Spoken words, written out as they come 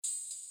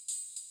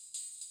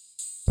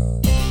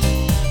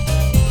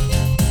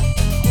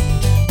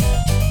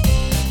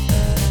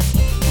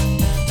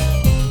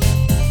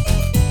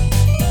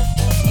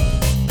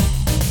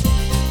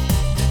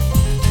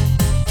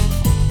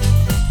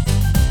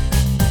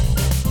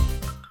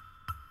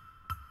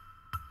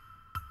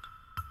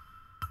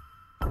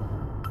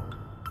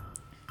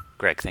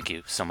Greg, thank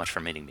you so much for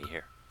meeting me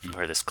here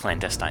for this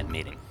clandestine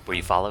meeting. Were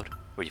you followed?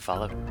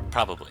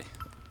 Probably.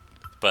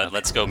 But Okay.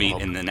 let's go meet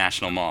Well- in the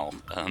National Mall,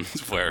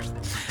 where,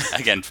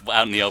 again,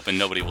 out in the open,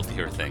 nobody will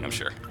hear a thing, I'm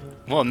sure.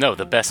 Well, no,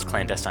 the best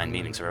clandestine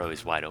meetings are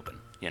always wide open,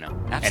 you know.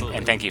 Absolutely.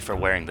 And thank you for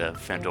wearing the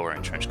fedora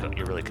and trench coat.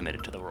 You're really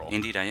committed to the role.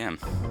 Indeed I am.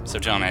 So,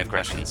 John, I have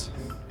questions.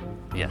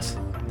 Yes.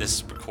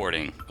 This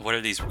recording, what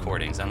are these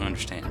recordings? I don't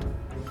understand.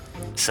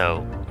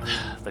 So,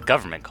 the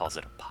government calls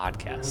it a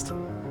podcast,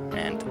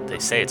 and they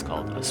say it's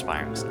called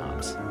Aspiring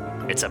Snobs.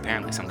 It's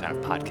apparently some kind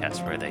of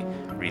podcast where they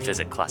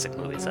revisit classic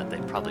movies that they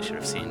probably should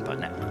have seen by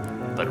now.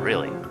 But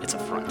really, it's a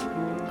front.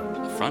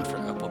 A front for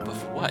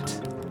what?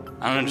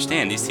 I don't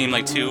understand. These seem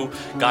like two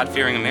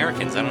God-fearing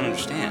Americans. I don't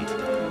understand.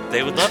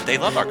 They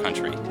love our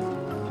country.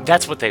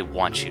 That's what they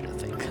want you to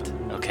think,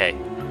 okay?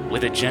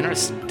 With a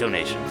generous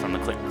donation from the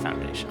Clinton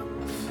Foundation,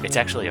 it's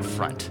actually a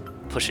front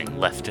pushing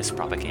leftist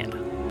propaganda.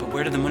 But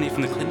where did the money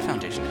from the Clinton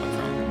Foundation come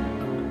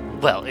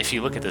from? Well, if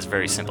you look at this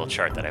very simple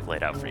chart that I've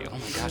laid out for you. Oh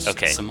my gosh,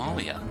 Okay.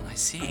 Somalia. I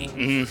see.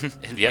 Mm-hmm.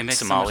 It Yep, makes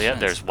so much Somalia. sense.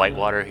 There's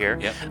Whitewater here.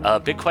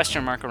 Yep. Big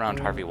question mark around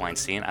Harvey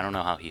Weinstein. I don't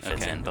know how he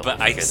fits in, but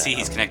we'll I figure see that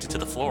he's out. connected to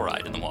the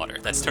fluoride in the water.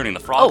 That's turning the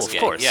frogs of gay.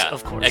 course, Yeah,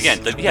 of course.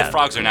 Again, the Yeah.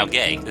 frogs are now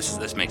gay.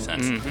 This makes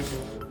sense.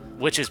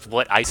 Which is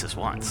what ISIS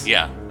wants.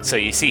 Yeah, So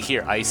you see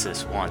here,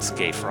 ISIS wants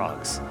gay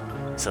frogs.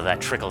 So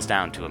that trickles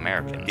down to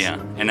Americans. yeah,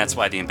 and that's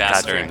why the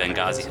ambassador in God-fearing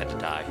Benghazi had to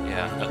die.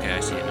 Yeah, okay, I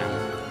see it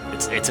now.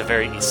 It's a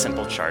very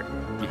simple chart,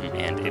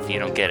 and if you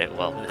don't get it,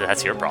 well,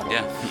 that's your problem.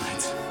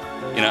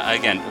 Yeah,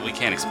 again, we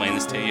can't explain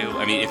this to you.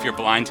 I mean, if you're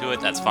blind to it,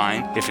 that's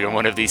fine. If you're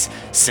one of these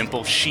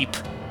simple sheep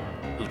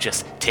who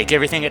just take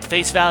everything at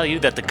face value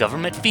that the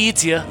government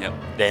feeds you, Yep.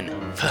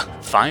 then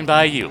fine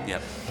by you.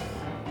 Yep.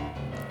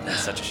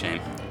 That's such a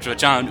shame. But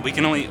John,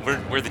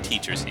 we're the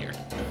teachers here.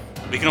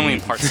 We can only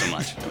impart so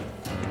much.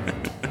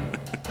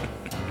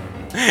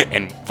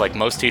 And like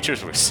most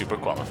teachers, we're super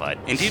qualified.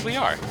 Indeed we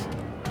are.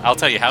 I'll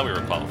tell you how we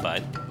were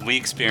qualified. We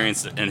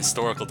experienced an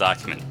historical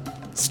document.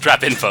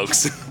 Strap in,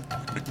 folks.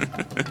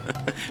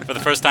 For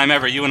the first time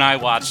ever, you and I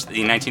watched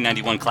the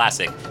 1991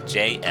 classic,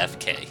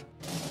 JFK.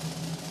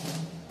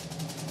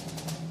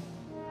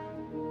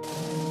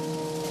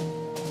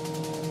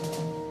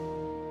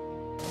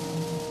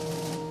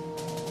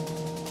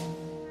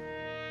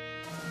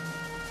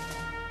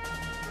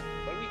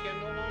 But we can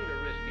no longer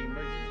risk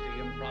emergency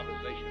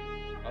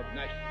improvisation of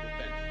national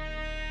defense.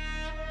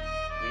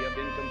 We have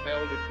been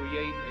compelled to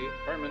create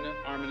a permanent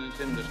armaments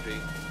industry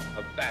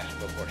of vast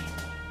proportions.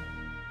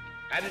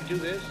 Added to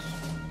this,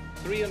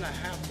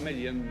 3.5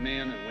 million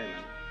men and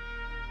women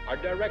are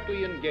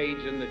directly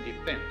engaged in the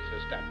defense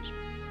establishment.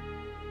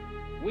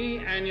 We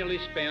annually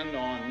spend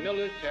on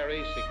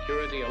military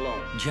security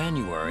alone.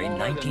 January more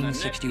than the net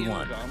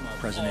 1961, income of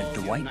President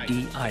all Dwight United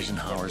D. States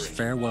Eisenhower's corporations.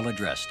 farewell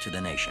address to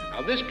the nation.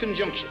 Now, this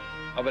conjunction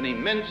of an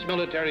immense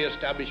military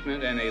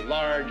establishment and a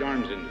large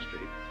arms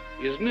industry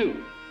is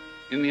new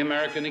in the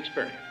American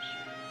experience.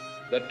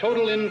 The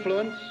total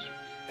influence,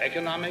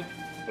 economic,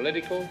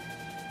 political,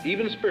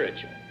 even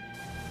spiritual,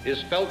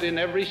 is felt in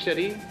every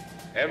city,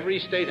 every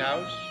state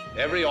house,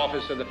 every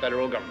office of the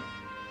federal government.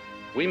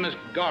 We must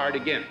guard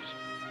against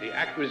the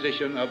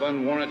acquisition of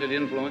unwarranted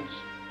influence,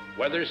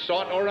 whether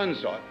sought or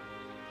unsought,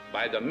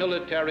 by the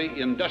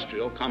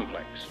military-industrial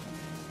complex.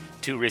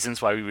 Two reasons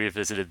why we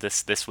revisited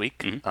this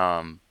week.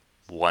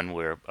 One,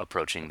 we're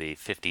approaching the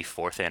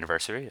 54th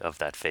anniversary of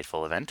that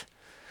fateful event.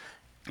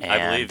 I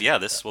And- believe, yeah,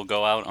 this will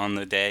go out on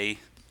the day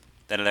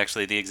that it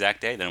actually, the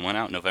exact day that it went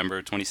out,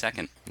 November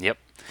 22nd. Yep.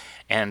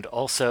 And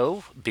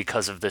also,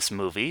 because of this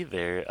movie,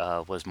 there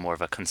was more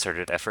of a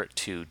concerted effort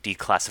to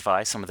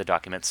declassify some of the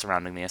documents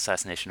surrounding the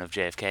assassination of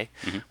JFK,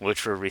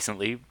 which were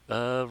recently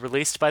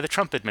released by the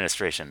Trump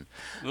administration.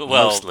 Well,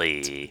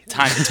 Mostly.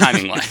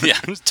 Timing-wise,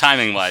 yeah,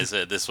 timing-wise,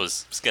 this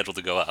was scheduled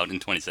to go out in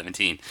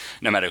 2017,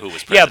 no matter who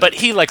was president. Yeah, but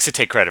he likes to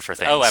take credit for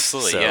things. Oh,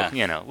 absolutely, so, yeah.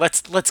 You know,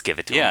 let's give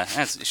it to him. Yeah,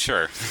 that's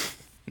sure.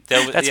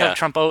 That's yeah. how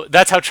Trump.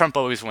 That's how Trump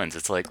always wins.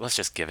 It's like, let's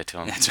just give it to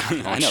him.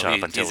 He I won't know, shut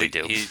up until we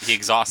do. He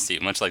exhausts you,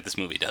 much like this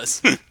movie does.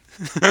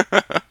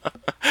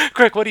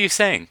 Greg, what are you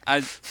saying?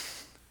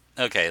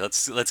 Okay,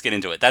 let's get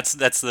into it. Let's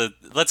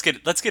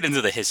get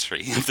into the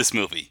history of this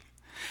movie.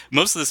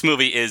 Most of this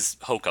movie is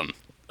hokum.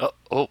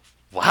 Oh,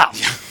 wow!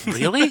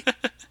 Really?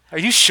 Are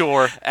you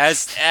sure?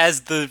 As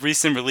the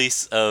recent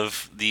release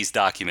of these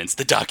documents,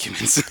 the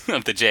documents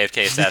of the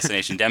JFK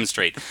assassination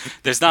demonstrate,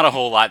 there's not a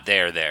whole lot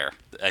there.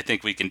 I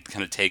think we can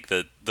kind of take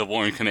the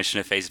Warren Commission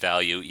at face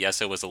value.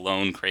 Yes, it was a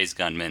lone crazed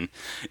gunman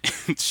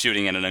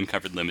shooting at an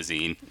uncovered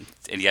limousine.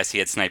 And yes, he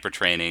had sniper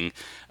training.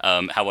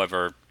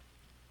 However,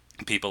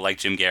 people like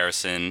Jim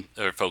Garrison,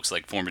 or folks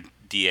like former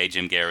DA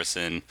Jim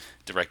Garrison,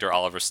 director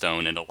Oliver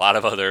Stone, and a lot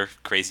of other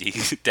crazy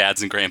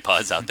dads and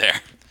grandpas out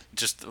there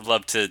just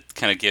love to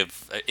kind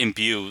of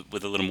imbue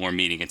with a little more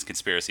meaning and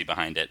conspiracy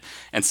behind it.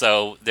 And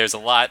so there's a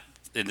lot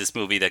in this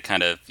movie that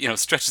kind of,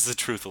 stretches the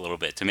truth a little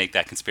bit to make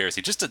that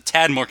conspiracy just a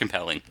tad more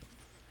compelling.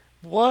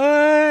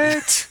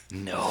 What?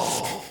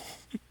 No.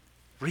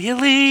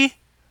 Really?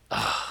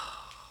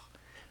 Oh,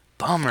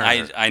 bummer.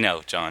 I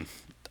know, John.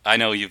 I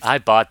know you've, I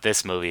bought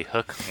this movie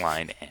hook,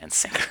 line, and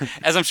sinker.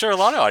 as I'm sure a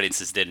lot of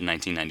audiences did in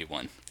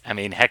 1991. I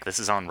mean, heck, this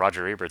is on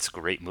Roger Ebert's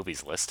great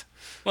movies list.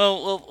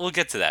 Well, we'll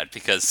get to that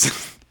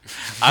because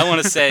I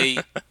want to say,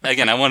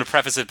 again, I want to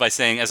preface it by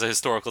saying, as a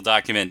historical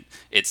document,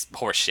 it's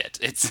horseshit.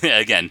 It's,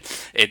 again,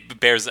 it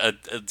bears a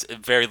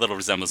very little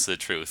resemblance to the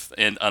truth,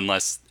 and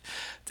unless,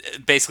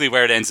 basically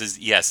where it ends is,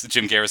 yes,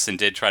 Jim Garrison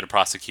did try to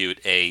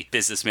prosecute a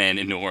businessman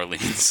in New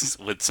Orleans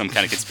with some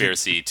kind of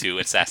conspiracy to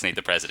assassinate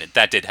the president.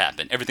 That did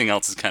happen. Everything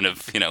else is kind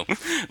of,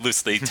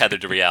 loosely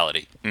tethered to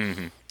reality.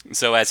 Mm-hmm.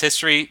 So as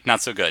history,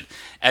 not so good.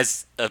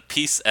 As a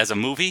piece of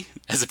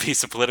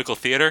political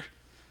theater,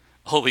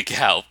 holy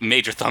cow,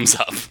 major thumbs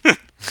up.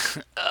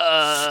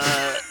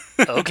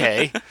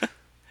 Okay.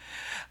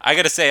 I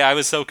gotta say, I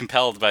was so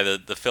compelled by the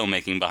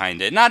filmmaking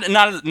behind it.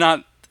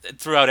 Not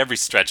throughout every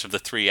stretch of the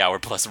 3-hour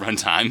plus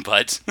runtime,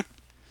 but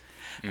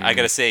I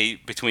gotta say,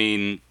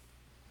 between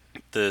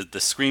the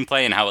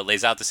screenplay and how it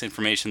lays out this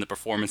information, the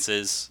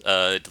performances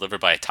delivered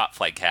by a top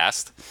flight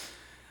cast,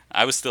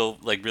 I was still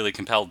really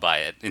compelled by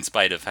it, in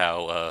spite of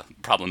how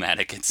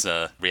problematic its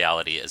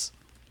reality is.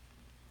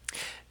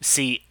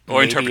 See,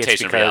 or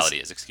interpretation of reality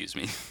is, excuse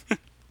me.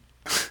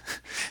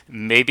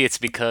 Maybe it's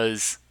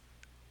because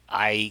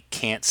I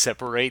can't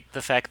separate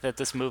the fact that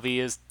this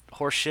movie is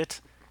horseshit,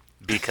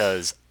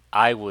 because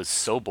I was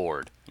so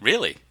bored.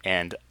 Really?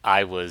 And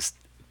I was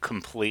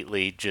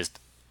completely just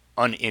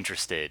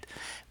uninterested,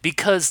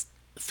 because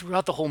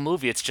throughout the whole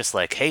movie, it's just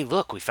like, hey,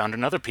 look, we found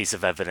another piece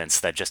of evidence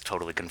that just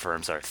totally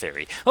confirms our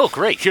theory. Oh,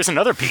 great, here's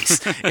another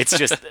piece. It's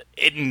just,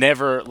 it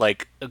never,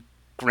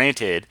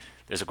 granted,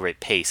 there's a great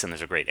pace and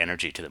there's a great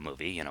energy to the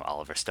movie.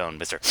 Oliver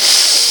Stone,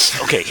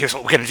 okay, here's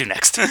what we're going to do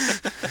next.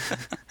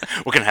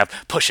 We're going to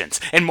have push-ins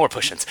and more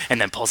push-ins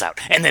and then pulls out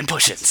and then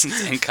push-ins.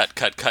 And cut.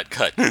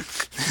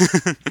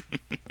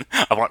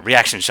 I want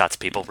reaction shots,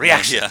 people.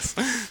 Reactions.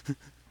 Yes.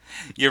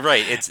 You're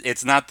right.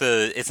 It's not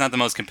the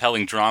most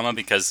compelling drama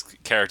because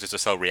characters are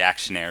so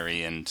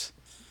reactionary and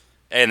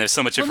there's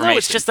so much information. No,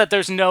 it's just that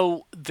there's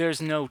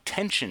no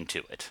tension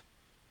to it.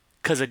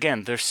 Because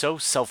again, they're so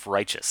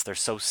self-righteous, they're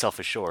so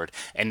self-assured,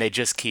 and they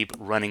just keep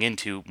running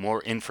into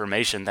more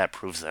information that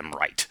proves them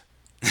right.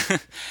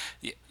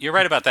 You're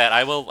right about that.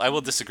 I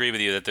will disagree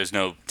with you that there's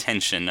no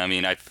tension. I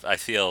mean, I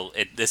feel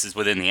this is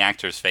within the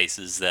actors'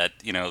 faces that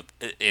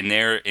in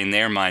their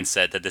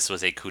mindset that this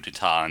was a coup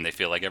d'état, and they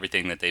feel like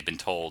everything that they've been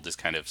told is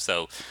kind of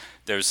so.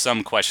 There's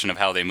some question of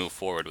how they move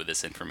forward with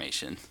this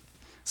information.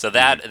 So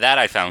that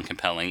I found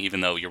compelling,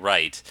 even though you're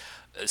right.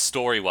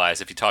 Story-wise,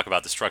 if you talk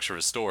about the structure of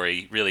a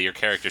story, really your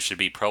characters should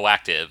be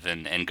proactive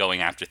and going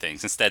after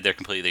things. Instead, they're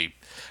completely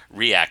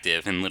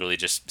reactive and literally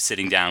just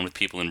sitting down with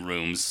people in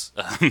rooms,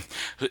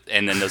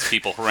 and then those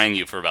people harangue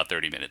you for about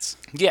 30 minutes.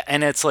 Yeah,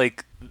 and it's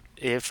like,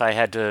 if I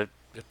had to,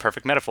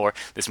 perfect metaphor,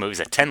 this movie's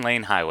a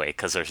 10-lane highway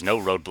because there's no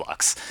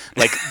roadblocks.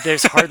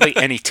 There's hardly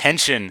any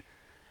tension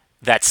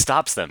that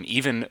stops them,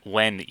 even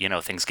when,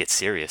 things get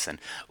serious and,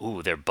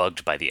 they're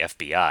bugged by the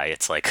FBI.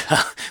 It's like,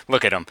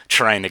 look at them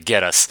trying to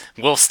get us.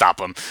 We'll stop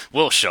them.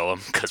 We'll show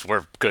them because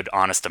we're good,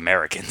 honest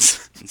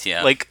Americans.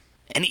 Yeah.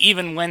 And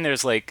even when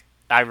there's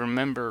I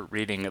remember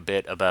reading a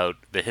bit about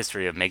the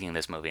history of making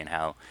this movie and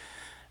how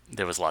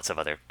there was lots of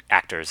other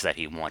actors that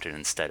he wanted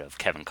instead of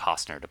Kevin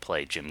Costner to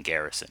play Jim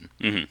Garrison.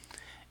 Mm-hmm.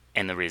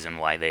 And the reason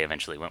why they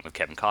eventually went with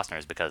Kevin Costner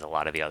is because a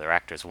lot of the other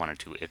actors wanted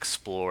to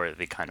explore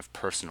the kind of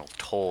personal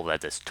toll that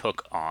this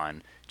took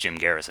on Jim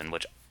Garrison,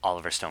 which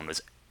Oliver Stone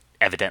was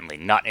evidently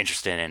not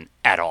interested in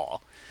at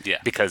all. Yeah.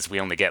 Because we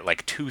only get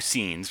 2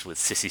 scenes with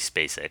Sissy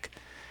Spacek,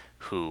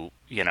 who,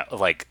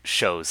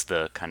 shows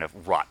the kind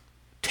of rot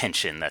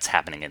tension that's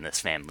happening in this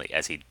family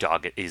as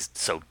he's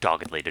so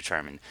doggedly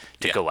determined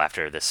to go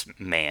after this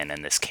man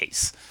and this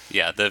case.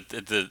 Yeah,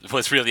 the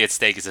what's really at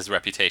stake is his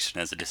reputation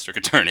as a district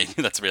attorney.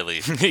 That's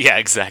really... Yeah,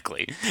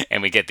 exactly.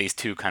 And we get these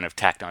 2 kind of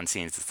tacked on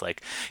scenes. It's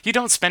like, you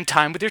don't spend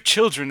time with your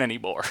children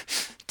anymore.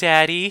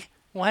 Daddy,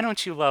 why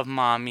don't you love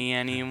mommy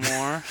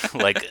anymore?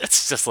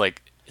 It's just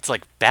it's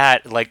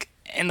bad.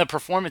 In the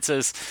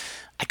performances,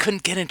 I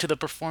couldn't get into the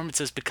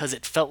performances because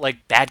it felt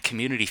like bad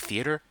community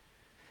theater.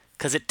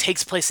 Because it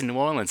takes place in New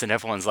Orleans, and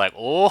everyone's like,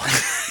 oh,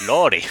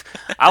 lordy,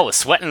 I was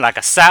sweating like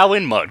a sow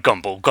in mud.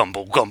 Gumble,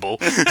 gumble, gumble.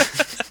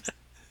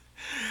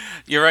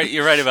 You're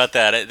right about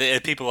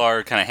that. People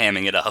are kind of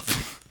hamming it up.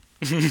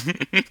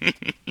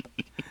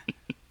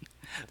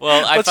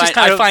 Well,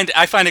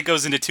 I find it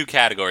goes into 2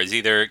 categories.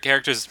 Either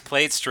characters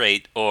play it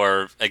straight,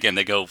 or, again,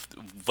 they go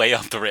way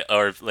off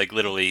or,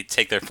 literally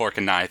take their fork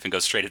and knife and go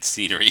straight at the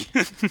scenery.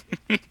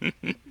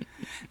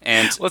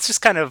 And well, it's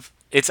just kind of...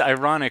 It's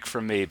ironic for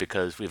me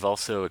because we've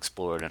also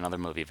explored another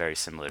movie very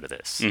similar to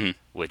this,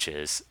 which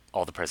is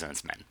All the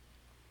President's Men.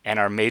 And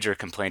our major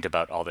complaint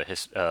about All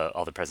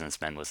the President's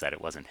Men was that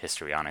it wasn't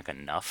histrionic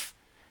enough.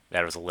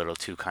 That it was a little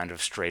too kind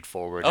of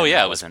straightforward. Oh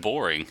yeah, it was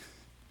boring.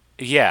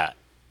 Yeah,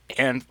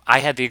 and I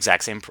had the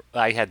exact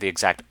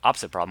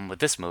opposite problem with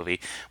this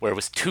movie, where it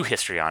was too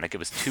histrionic. It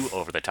was too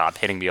over the top,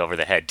 hitting me over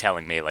the head,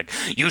 telling me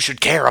you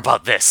should care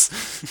about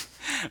this.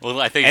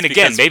 Well, I think. And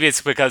again, maybe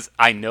it's because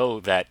I know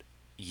that.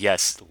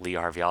 yes, Lee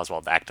Harvey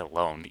Oswald acted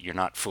alone. You're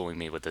not fooling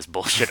me with this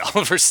bullshit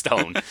Oliver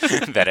Stone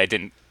that I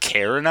didn't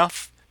care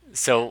enough.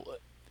 So,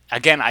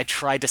 again, I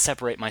tried to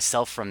separate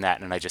myself from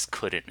that, and I just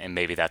couldn't. And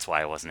maybe that's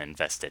why I wasn't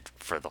invested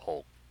for the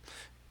whole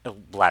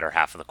latter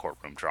half of the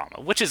courtroom drama,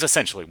 which is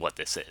essentially what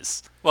this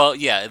is. Well,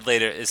 yeah,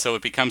 later, so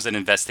it becomes an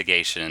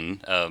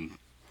investigation,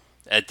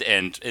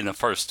 and in the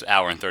first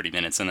hour and 30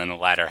 minutes, and then the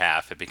latter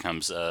half, it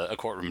becomes a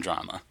courtroom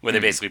drama, where they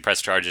basically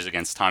press charges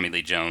against Tommy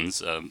Lee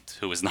Jones,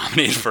 who was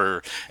nominated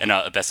for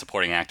a Best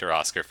Supporting Actor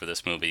Oscar for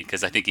this movie,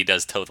 because I think he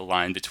does toe the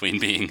line between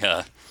being,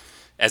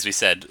 as we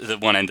said, the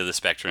one end of the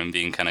spectrum,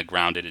 being kind of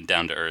grounded and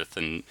down to earth,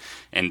 and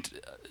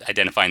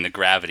identifying the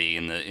gravity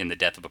in the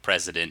death of a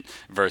president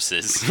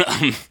versus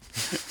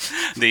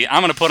the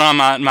I'm going to put on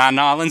my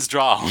Nolans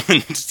drawl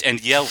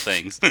and yell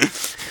things.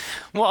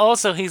 Well,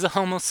 also, he's a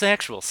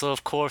homosexual, so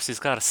of course he's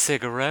got a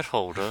cigarette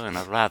holder and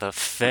a rather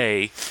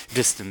fey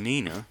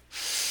misdemeanor.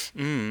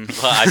 Well,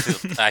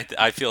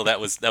 I feel that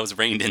was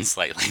reined in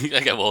slightly.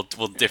 Okay, we'll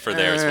differ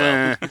there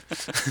as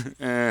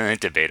well.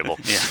 Debatable.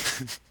 Yeah.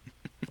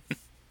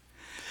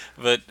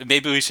 But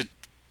maybe we should.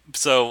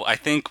 So I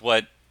think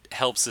what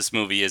helps this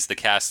movie is the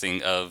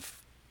casting of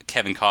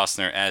Kevin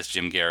Costner as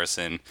Jim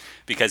Garrison,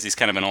 because he's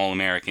kind of an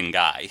all-American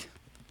guy.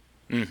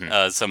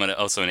 Someone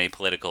also an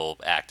apolitical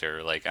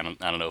actor. Like I don't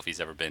know if he's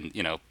ever been,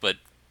 but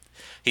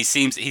he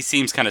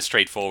seems kind of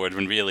straightforward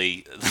when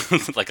really,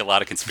 like a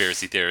lot of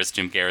conspiracy theorists,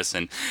 Jim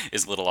Garrison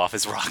is a little off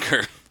his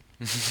rocker.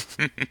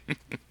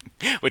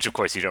 Which, of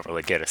course, you don't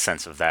really get a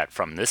sense of that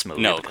from this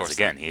movie. No, because, of course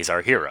again, he's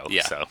our hero.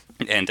 Yeah. So.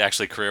 And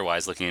actually,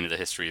 career-wise, looking into the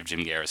history of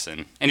Jim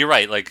Garrison, and you're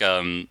right. Like,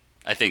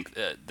 I think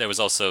there was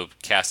also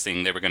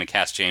casting. They were going to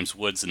cast James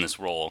Woods in this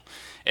role,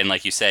 and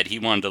like you said, he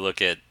wanted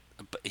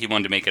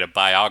to make it a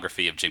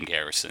biography of Jim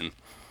Garrison,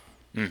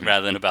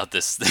 rather than about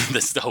this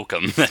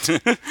hokum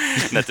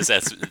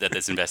that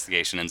this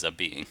investigation ends up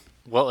being.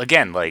 Well,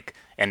 again,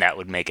 and that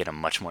would make it a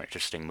much more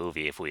interesting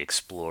movie if we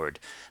explored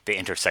the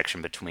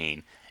intersection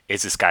between,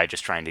 is this guy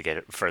just trying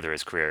to further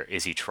his career?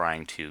 Is he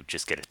trying to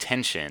just get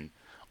attention?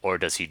 Or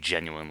does he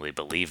genuinely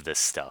believe this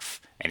stuff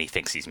and he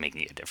thinks he's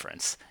making a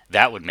difference?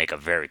 That would make a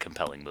very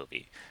compelling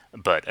movie.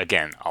 But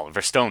again,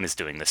 Oliver Stone is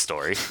doing this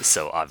story,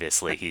 so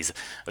obviously he's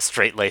a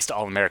straight-laced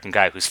all-American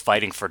guy who's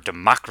fighting for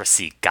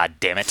democracy,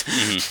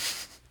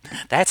 goddammit.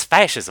 That's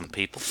fascism,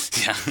 people.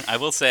 Yeah, I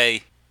will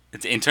say,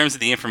 in terms of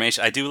the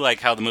information, I do like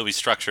how the movie's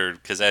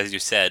structured, because as you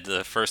said,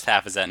 the first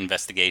half is that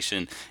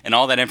investigation, and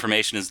all that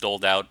information is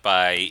doled out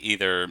by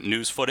either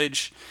news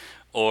footage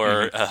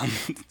or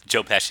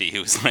Joe Pesci,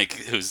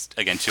 who's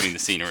again chewing the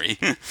scenery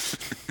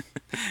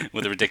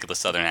with a ridiculous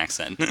Southern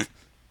accent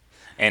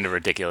and a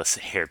ridiculous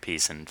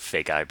hairpiece and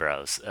fake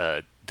eyebrows.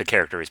 The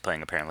character he's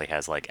playing apparently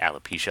has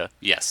alopecia.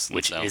 Yes,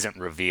 which isn't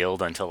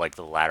revealed until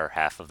the latter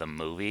half of the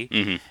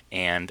movie.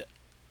 And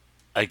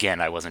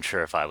again, I wasn't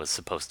sure if I was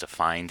supposed to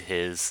find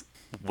his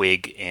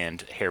wig and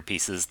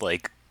hairpieces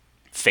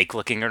fake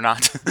looking or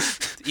not.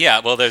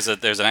 Yeah, well, there's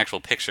an actual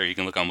picture you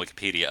can look on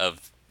Wikipedia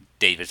of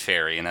David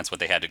Ferry, and that's what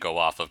they had to go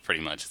off of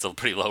pretty much. It's a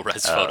pretty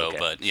low-res photo, okay.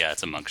 but yeah,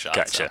 it's a mugshot.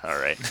 Gotcha, so. all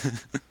right.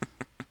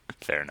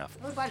 Fair enough.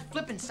 Everybody's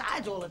flipping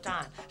sides all the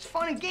time. It's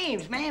funny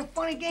games, man,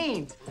 funny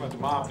games. What about the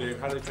mob,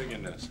 Dave? How do they fit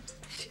in this?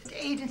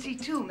 The agency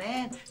too,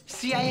 man.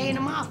 CIA and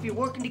the mafia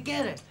working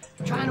together.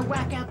 Trying to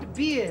whack out the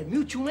beard,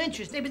 mutual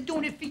interest. They've been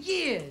doing it for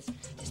years.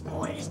 There's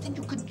more in this than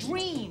you could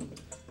dream.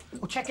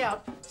 Well, check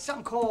out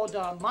something called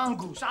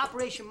Mongoose,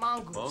 Operation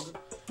Mongoose.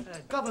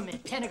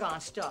 Government,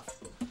 Pentagon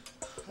stuff.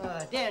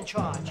 They're in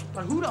charge.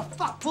 But who the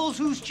fuck pulls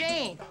whose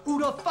chain? Who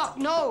the fuck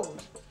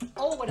knows?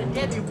 Oh, what a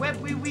deadly web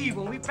we weave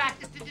when we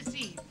practice to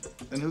deceive.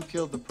 Then who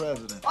killed the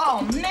president?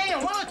 Oh,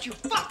 man, why don't you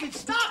fucking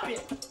stop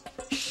it?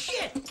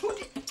 Shit, who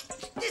did...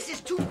 This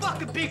is too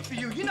fucking big for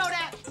you, you know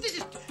that? This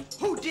is...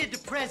 Who did the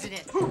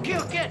president? Who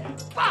killed Kid?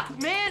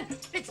 Fuck, man!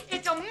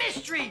 It's a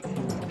mystery!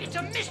 It's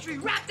a mystery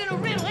wrapped in a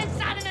riddle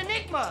inside an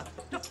enigma!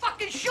 The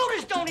fucking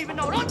shooters don't even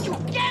know, don't you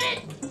get it?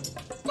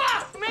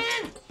 Fuck,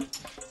 man!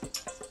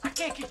 I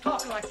can't keep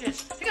talking like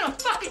this. You're gonna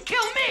fucking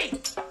kill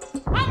me!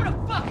 I'm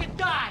gonna fucking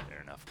die!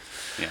 Fair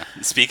enough. Yeah.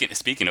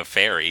 Speaking of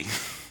Ferry...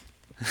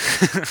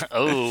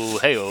 Oh,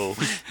 hey-oh.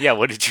 Yeah,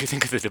 what did you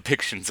think of the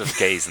depictions of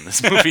gays in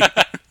this movie?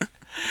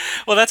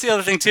 Well, that's the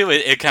other thing, too.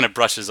 It kind of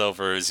brushes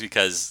over, is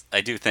because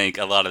I do think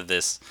a lot of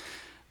this...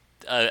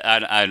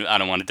 I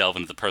don't want to delve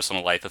into the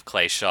personal life of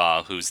Clay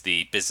Shaw, who's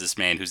the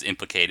businessman who's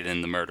implicated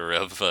in the murder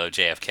of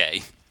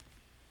JFK.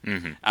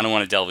 I don't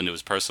want to delve into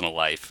his personal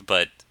life,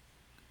 but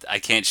I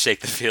can't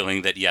shake the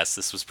feeling that, yes,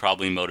 this was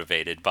probably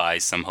motivated by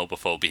some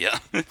homophobia.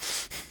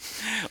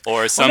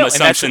 Or some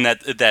assumption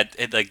that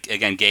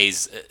again,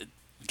 gays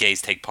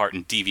take part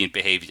in deviant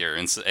behavior,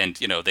 and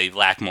they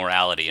lack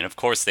morality, and of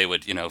course they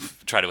would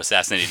try to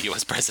assassinate a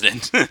U.S.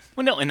 president.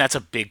 Well, no, and that's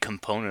a big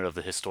component of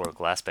the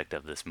historical aspect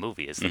of this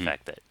movie is the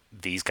fact that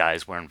these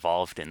guys were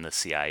involved in the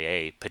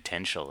CIA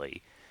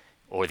potentially,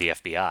 or the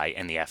FBI,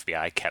 and the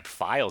FBI kept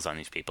files on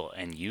these people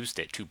and used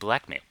it to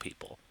blackmail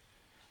people.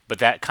 But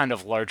that kind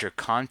of larger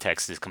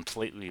context is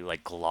completely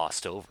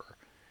glossed over.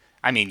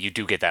 I mean, you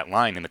do get that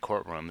line in the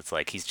courtroom. It's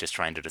like he's just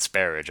trying to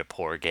disparage a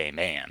poor gay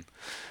man.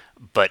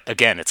 But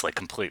again, it's like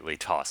completely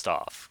tossed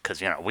off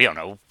because we don't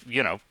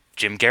know.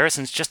 Jim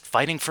Garrison's just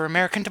fighting for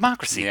American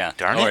democracy. Yeah,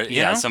 Darn or, it.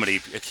 You know? somebody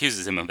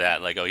accuses him of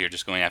that, like, oh, you're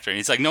just going after it. And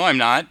he's like, no, I'm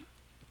not.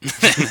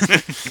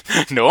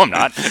 No, I'm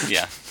not.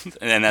 Yeah,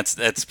 and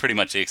that's pretty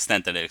much the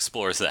extent that it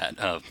explores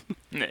that.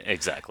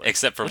 Exactly.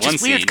 Except for Which one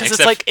is weird scene, because it's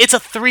except- like it's a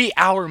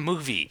 3-hour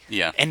movie.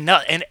 Yeah. and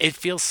it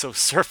feels so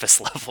surface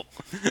level.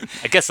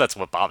 I guess that's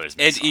what bothers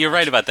me. So You're much.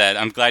 right about that.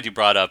 I'm glad you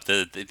brought up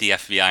the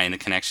FBI and the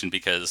connection,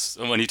 because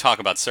when you talk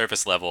about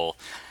surface level,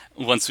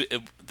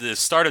 the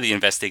start of the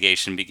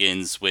investigation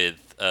begins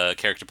with a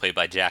character played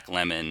by Jack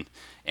Lemmon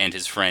and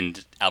his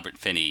friend Albert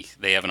Finney.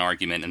 They have an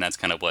argument, and that's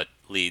kind of what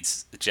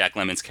leads Jack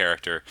Lemmon's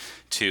character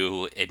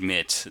to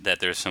admit that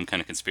there's some kind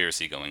of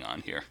conspiracy going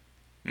on here.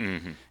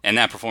 Mm-hmm. And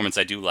that performance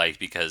I do like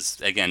because,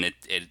 again,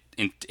 it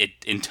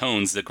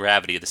intones the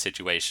gravity of the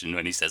situation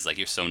when he says, like,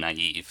 you're so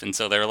naive. And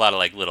so there are a lot of,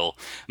 like, little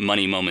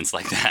money moments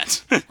like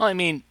that. Well, I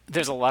mean,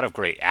 there's a lot of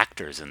great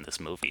actors in this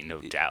movie,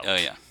 no doubt. Oh,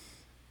 yeah.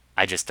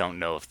 I just don't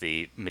know if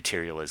the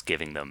material is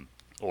giving them,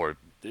 or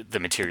the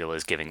material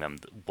is giving them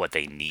what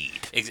they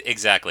need.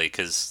 Exactly,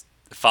 because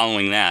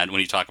following that, when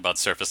you talk about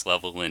surface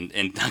level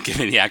and not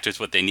giving the actors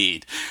what they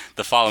need,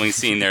 the following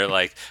scene, they're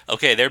like,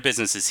 okay, their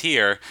business is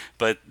here,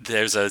 but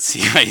there's a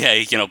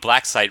CIA,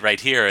 black site right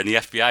here, and the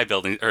FBI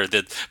building, or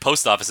the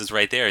post office is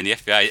right there, and the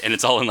FBI, and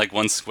it's all in, like,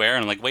 one square,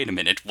 and I'm like, wait a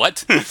minute,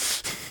 what?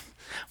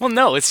 Well,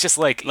 no, it's just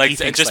like he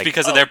thinks, just like,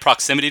 because of their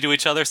proximity to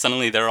each other,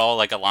 suddenly they're all,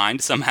 like,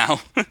 aligned somehow.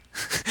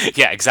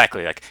 Yeah,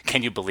 exactly. Like,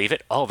 can you believe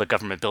it? All the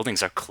government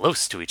buildings are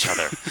close to each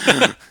other.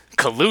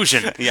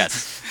 Collusion.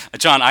 Yes.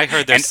 John, I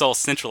heard they're all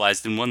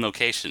centralized in one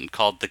location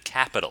called the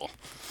Capitol.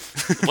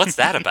 What's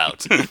that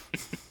about?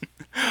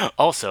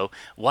 Also,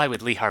 why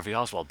would Lee Harvey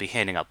Oswald be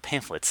handing out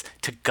pamphlets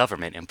to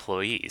government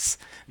employees?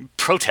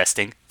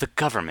 Protesting the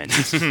government.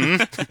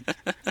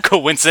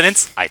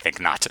 Coincidence? I think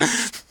not.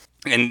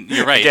 And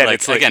you're right.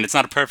 Again, Again, it's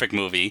not a perfect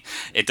movie.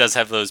 It does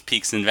have those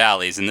peaks and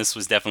valleys, and this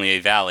was definitely a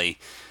valley.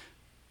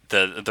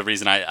 The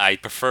reason I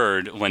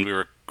preferred when we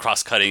were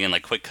cross-cutting and,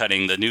 like,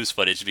 quick-cutting the news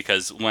footage,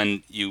 because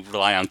when you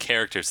rely on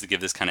characters to give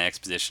this kind of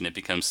exposition, it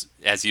becomes,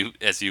 as you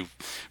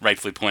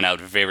rightfully point out,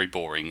 very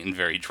boring and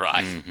very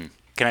dry. Mm-hmm.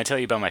 Can I tell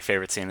you about my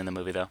favorite scene in the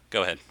movie, though?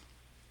 Go ahead.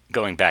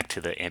 Going back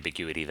to the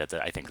ambiguity that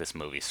I think this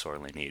movie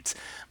sorely needs,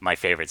 my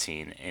favorite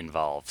scene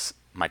involves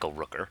Michael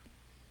Rooker.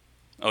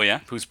 Oh,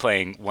 yeah? Who's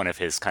playing one of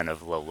his kind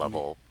of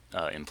low-level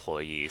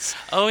employees.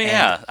 Oh,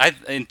 yeah.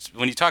 And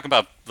when you talk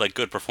about, like,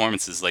 good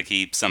performances, like,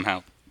 he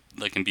somehow,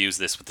 like, imbues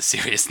this with the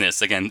seriousness.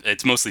 Again,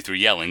 it's mostly through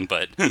yelling,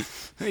 but...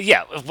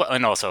 Yeah,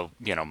 and also,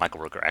 Michael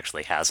Rooker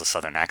actually has a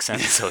southern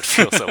accent, so it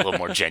feels a little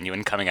more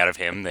genuine coming out of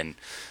him than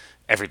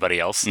everybody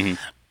else. Mm-hmm.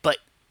 But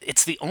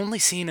it's the only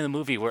scene in the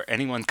movie where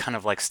anyone kind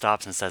of, like,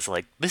 stops and says,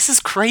 like, this is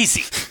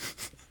crazy.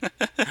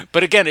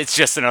 But again, it's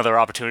just another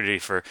opportunity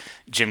for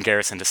Jim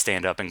Garrison to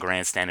stand up and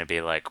grandstand and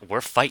be like,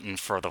 we're fighting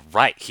for the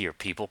right here,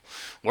 people.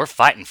 We're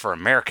fighting for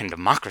American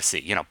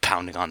democracy,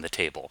 pounding on the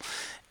table.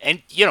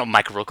 And,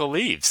 Michael Rooker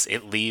leaves.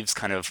 It leaves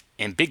kind of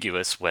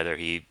ambiguous whether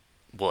he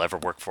will ever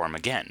work for him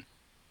again.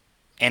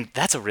 And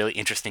that's a really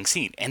interesting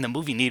scene. And the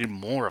movie needed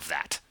more of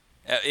that.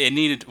 It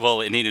needed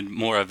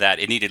more of that.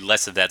 It needed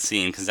less of that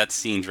scene, because that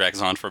scene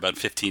drags on for about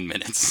 15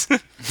 minutes.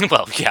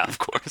 Well, yeah, of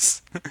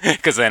course.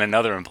 Because then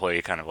another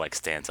employee kind of, like,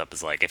 stands up,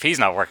 is like, if he's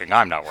not working,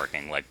 I'm not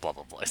working, like, blah,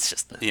 blah, blah. It's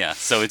just... Yeah,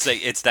 so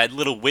it's that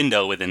little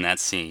window within that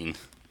scene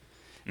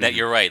that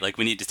you're right. Like,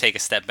 we need to take a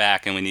step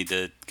back, and we need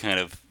to kind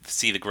of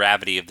see the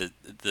gravity of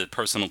the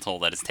personal toll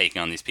that it's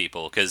taking on these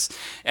people. Because,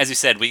 as you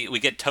said, we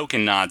get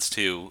token nods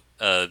to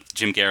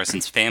Jim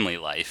Garrison's family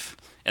life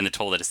and the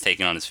toll that it's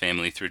taken on his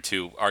family through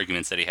 2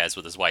 arguments that he has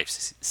with his wife,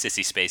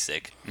 Sissy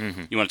Spacek.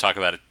 Mm-hmm. You want to talk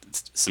about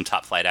some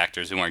top flight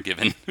actors who are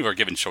given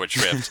short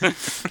shrift?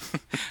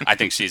 I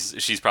think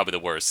she's probably the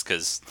worst,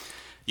 because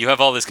you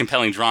have all this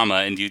compelling drama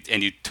and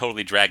you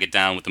totally drag it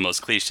down with the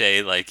most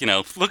cliche, like,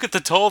 look at the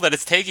toll that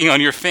it's taking on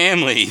your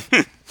family.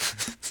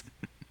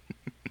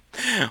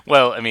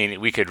 Well, I mean,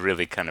 we could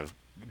really kind of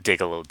dig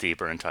a little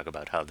deeper and talk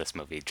about how this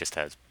movie just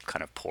has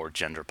kind of poor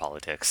gender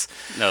politics.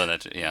 No,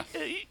 yeah.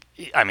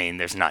 I mean,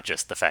 there's not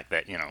just the fact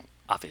that,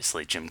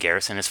 obviously Jim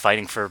Garrison is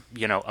fighting for,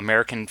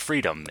 American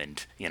freedom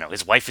and,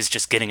 his wife is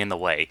just getting in the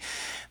way.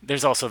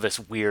 There's also this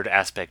weird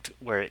aspect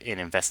where it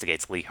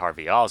investigates Lee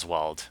Harvey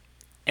Oswald,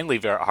 and Lee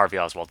Harvey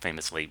Oswald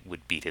famously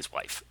would beat his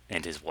wife,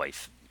 and his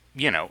wife,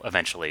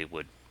 eventually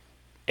would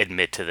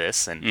admit to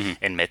this and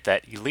admit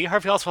that Lee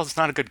Harvey Oswald is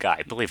not a good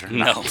guy, believe it or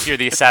not. No. If you're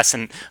the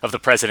assassin of the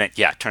president,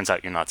 yeah, it turns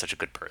out you're not such a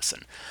good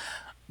person.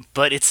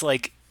 But it's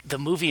like, the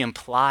movie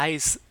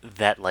implies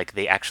that, like,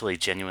 they actually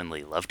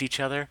genuinely loved each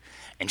other,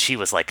 and she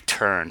was, like,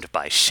 turned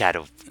by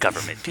shadow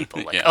government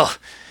people. Like,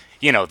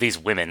 yeah. These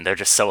women, they're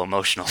just so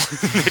emotional.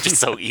 They're just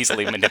so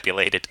easily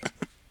manipulated.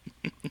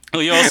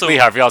 Well, you also... Lee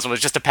Harvey Oswald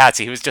was just a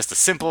patsy. He was just a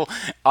simple,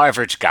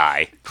 average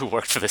guy who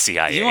worked for the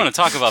CIA. You want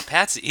to talk about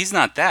patsy? He's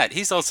not that.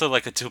 He's also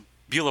like a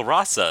Beulah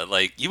Rasa.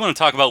 Like, you want to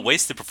talk about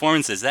wasted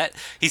performances? That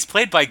he's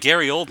played by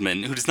Gary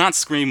Oldman, who does not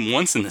scream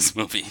once in this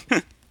movie.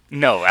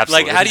 No,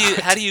 absolutely. Like,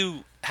 not.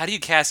 how do you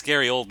cast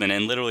Gary Oldman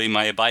and literally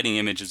my abiding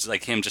image is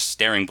like him just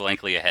staring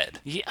blankly ahead?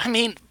 Yeah, I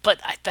mean, but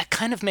that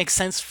kind of makes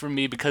sense for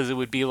me because it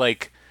would be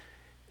like,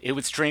 it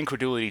would strain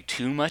credulity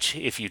too much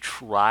if you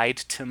tried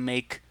to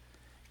make,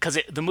 because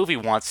the movie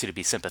wants you to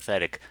be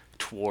sympathetic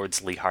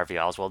towards Lee Harvey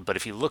Oswald, but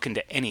if you look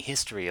into any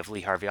history of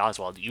Lee Harvey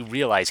Oswald, you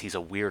realize he's a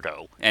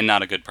weirdo And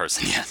not a good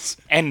person, yes.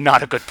 and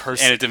not a good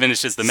person. And it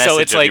diminishes the So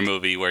message it's of like- your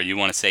movie, where you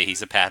want to say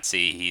he's a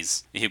patsy.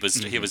 He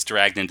was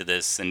dragged into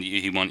this, and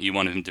you want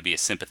him to be a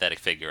sympathetic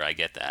figure. I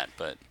get that,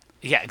 but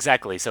Yeah,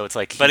 exactly. So it's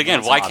like, but again,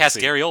 wants why him cast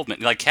obviously- Gary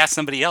Oldman? Like, cast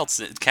somebody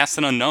else. Cast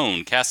an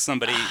unknown. Cast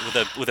somebody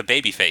with a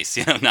baby face.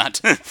 You know, not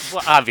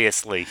Well,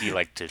 obviously he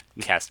liked to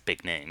cast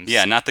big names.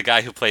 yeah, not the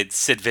guy who played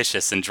Sid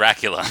Vicious in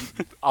Dracula.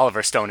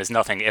 Oliver Stone is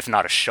nothing if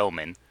not a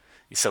showman,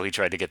 so he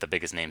tried to get the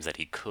biggest names that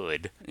he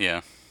could.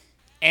 Yeah.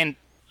 And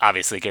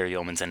obviously Gary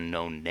Oldman's a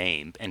known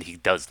name, and he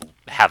does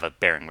have a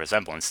bearing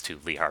resemblance to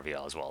Lee Harvey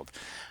Oswald.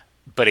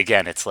 But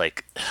again, it's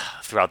like,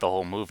 throughout the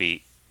whole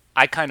movie,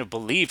 I kind of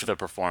believed the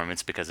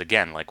performance because,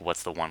 again, like,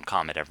 what's the one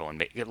comment everyone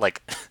made?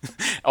 Like,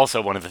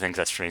 also one of the things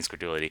that strains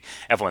credulity,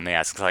 everyone they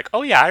ask is like,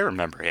 oh yeah, I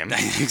remember him.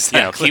 Exactly.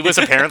 You know, he was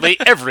apparently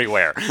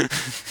everywhere.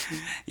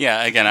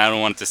 Yeah, again, I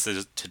don't want this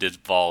to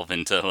devolve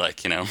into,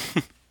 like, you know,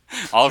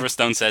 Oliver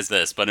Stone says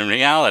this, but in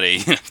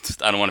reality,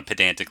 I don't want to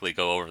pedantically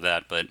go over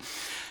that, but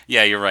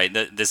yeah, you're right.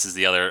 This is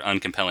the other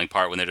uncompelling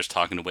part when they're just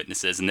talking to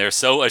witnesses, and they're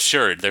so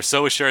assured. They're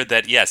so assured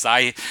that, yes,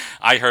 I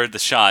heard the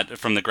shot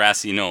from the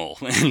grassy knoll,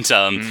 and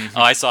oh,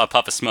 I saw a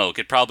puff of smoke.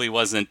 It probably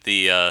wasn't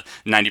the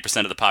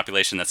 90% of the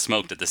population that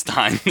smoked at this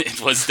time. It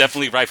was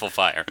definitely rifle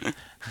fire.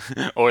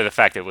 Or the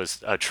fact it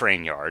was a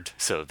train yard,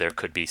 so there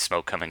could be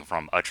smoke coming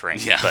from a train.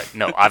 Yeah. But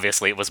no,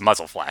 obviously it was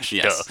muzzle flash.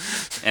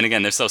 Yes. Duh. And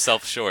again, they're so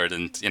self-assured,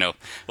 and, you know,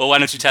 well, why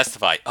don't you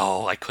testify?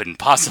 Oh, I couldn't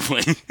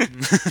possibly.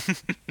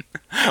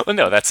 Well,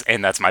 no, that's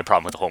my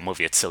problem with the whole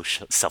movie. It's so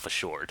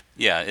self-assured.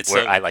 Yeah, it's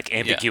Where so, I like yeah.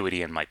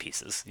 ambiguity in my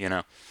pieces, you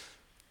know?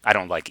 I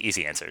don't like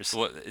easy answers.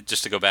 Well,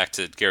 just to go back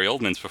to Gary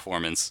Oldman's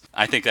performance,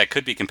 I think that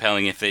could be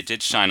compelling if they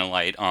did shine a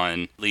light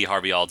on Lee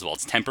Harvey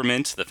Oswald's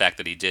temperament, the fact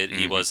that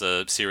he was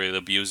a serial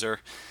abuser,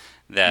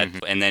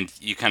 and then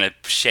you kind of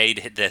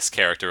shade this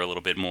character a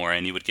little bit more,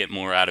 and you would get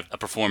more out of a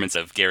performance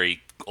of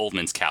Gary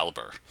Oldman's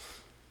caliber.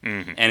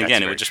 And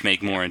again, it would just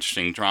make more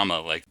interesting drama.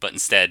 Like, but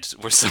instead,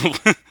 we're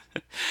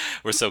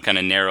so kind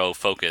of narrow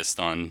focused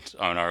on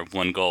our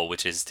one goal,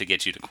 which is to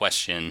get you to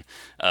question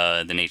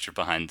the nature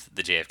behind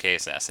the JFK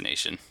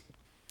assassination.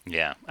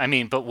 Yeah. I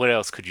mean, but what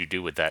else could you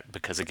do with that?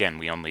 Because, again,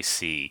 we only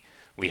see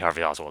Lee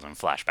Harvey Oswald in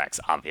flashbacks,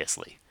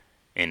 obviously,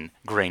 in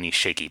grainy,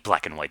 shaky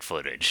black and white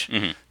footage.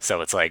 So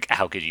it's like,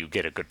 how could you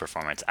get a good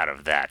performance out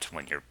of that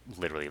when you're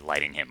literally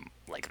lighting him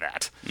like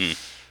that?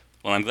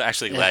 Well, I'm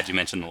actually glad you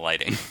mentioned the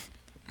lighting.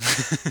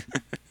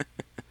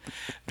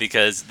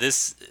 Because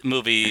this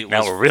movie was...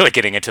 Now we're really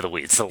getting into the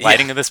weeds. The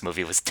lighting of this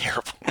movie was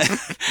terrible.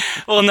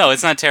 Well, no,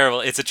 it's not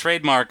terrible. It's a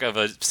trademark of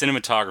a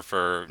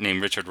cinematographer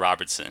named Richard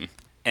Robertson.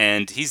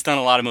 And he's done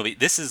a lot of movies.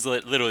 This is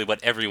literally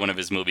what every one of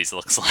his movies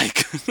looks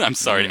like. I'm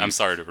sorry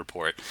to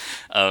report.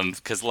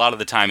 Because a lot of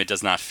the time it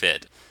does not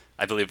fit.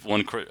 I believe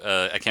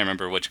I can't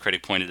remember which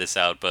critic pointed this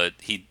out, but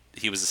he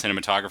was a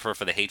cinematographer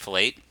for The Hateful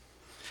Eight.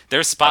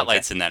 There's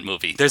spotlights in that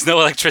movie. There's no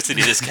electricity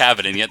in this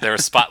cabin, and yet there are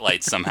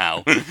spotlights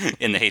somehow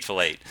in The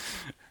Hateful Eight.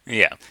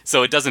 Yeah.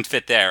 So it doesn't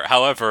fit there.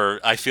 However,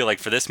 I feel like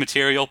for this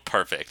material,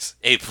 perfect.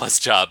 A+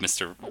 job,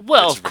 Mr.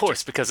 Well, Richard of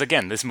course, because,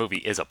 again, this movie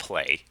is a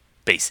play,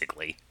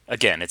 basically.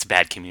 Again, it's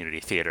bad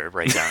community theater,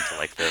 right down to,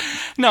 like, the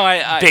No,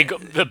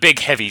 the big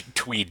heavy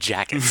tweed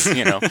jackets,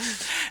 you know?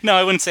 No,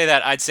 I wouldn't say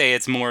that. I'd say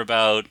it's more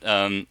about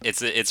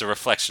it's a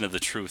reflection of the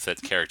truth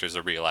that characters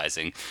are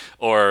realizing,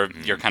 or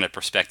your kind of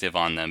perspective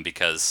on them.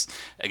 Because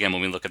again,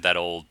 when we look at that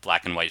old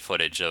black and white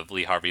footage of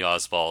Lee Harvey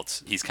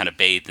Oswald, he's kind of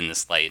bathed in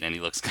this light, and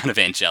he looks kind of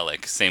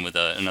angelic. Same with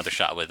another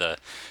shot with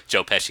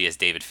Joe Pesci as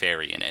David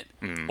Ferry in it.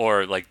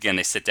 Or like again,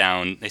 they sit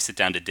down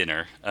to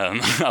dinner.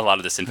 A lot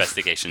of this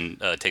investigation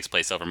takes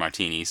place over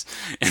martinis,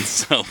 and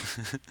so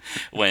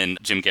when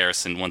Jim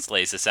Garrison once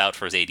lays this out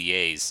for his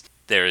ADAs,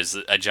 there is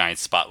a giant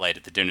spotlight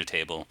at the dinner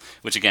table,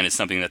 which again is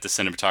something that the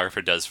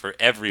cinematographer does for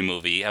every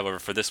movie. However,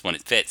 for this one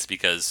it fits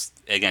because,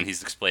 again,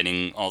 he's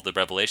explaining all the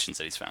revelations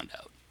that he's found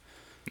out.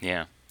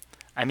 Yeah.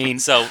 I mean...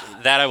 So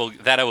that I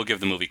will give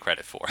the movie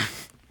credit for.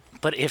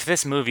 But if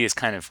this movie is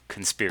kind of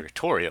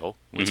conspiratorial,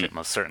 which it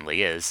most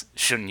certainly is,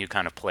 shouldn't you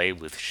kind of play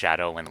with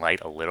shadow and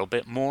light a little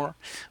bit more?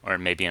 Or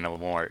maybe in a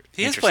more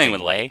He is interesting playing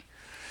with way? light.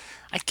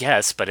 I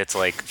guess, but it's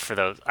like, for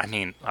those... I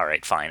mean,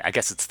 alright, fine. I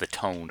guess it's the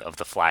tone of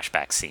the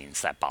flashback scenes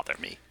that bother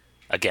me.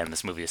 Again,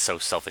 this movie is so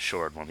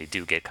self-assured when we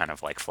do get kind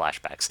of like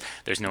flashbacks.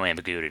 There's no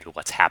ambiguity to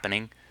what's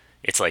happening.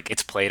 It's like,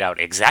 it's played out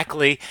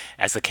exactly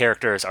as the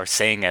characters are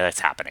saying that it's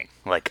happening.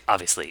 Like,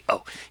 obviously,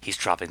 oh, he's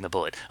dropping the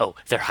bullet. Oh,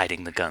 they're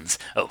hiding the guns.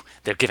 Oh,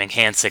 they're giving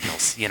hand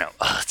signals. You know,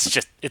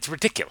 it's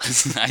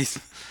ridiculous. Nice.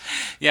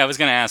 Yeah, I was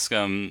going to ask,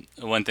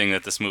 one thing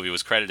that this movie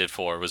was credited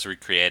for was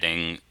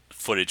recreating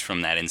footage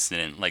from that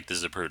incident, like the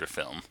Zapruder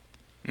film.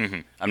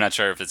 Mm-hmm. I'm not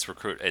sure if it's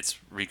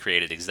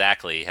recreated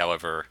exactly.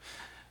 However,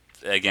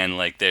 again,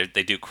 like they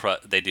do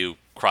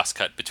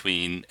cross-cut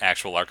between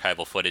actual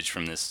archival footage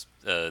from this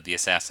the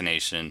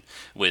assassination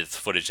with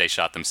footage they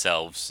shot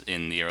themselves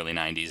in the early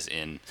 90s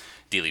in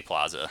Dealey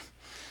Plaza.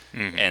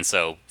 Mm-hmm. And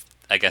so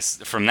I guess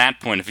from that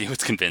point of view,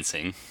 it's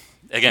convincing.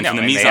 Again, from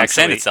the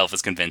mise-en-scène itself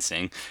is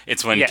convincing.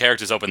 It's when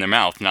characters open their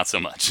mouth, not so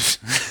much.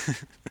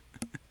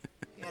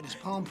 He had his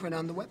palm print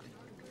on the weapon.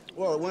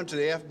 Well, it went to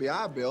the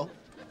FBI, Bill.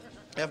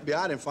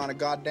 FBI didn't find a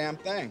goddamn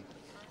thing.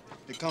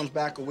 It comes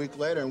back a week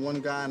later, and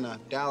one guy in the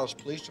Dallas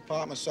Police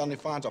Department suddenly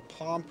finds a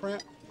palm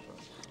print.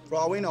 For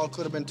all we know, it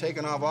could have been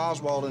taken off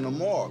Oswald in the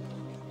morgue.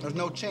 There's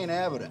no chain of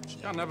evidence.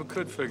 I never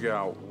could figure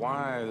out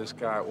why this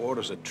guy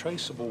orders a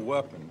traceable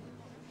weapon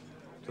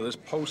to this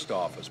post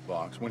office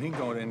box when he can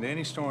go into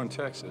any store in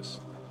Texas,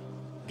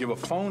 give a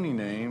phony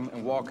name,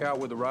 and walk out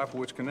with a rifle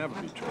which can never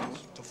be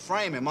traced. To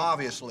frame him,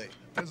 obviously.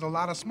 There's a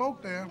lot of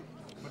smoke there,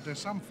 but there's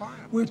some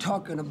fire. We're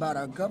talking about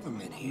our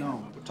government here.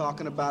 No, we're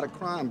talking about a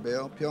crime,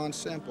 Bill, pure and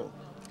simple.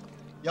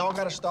 Y'all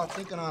gotta start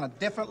thinking on a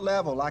different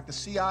level, like the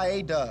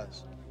CIA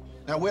does.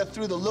 Now, we're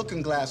through the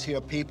looking glass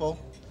here, people.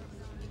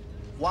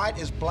 White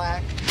is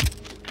black,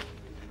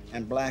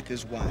 and black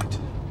is white.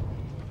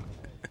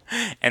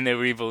 And they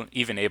were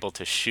even able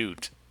to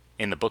shoot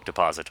in the book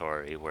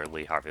depository where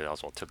Lee Harvey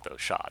Oswald took those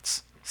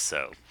shots.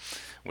 So,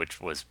 which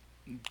was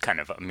kind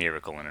of a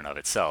miracle in and of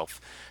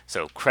itself.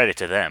 So credit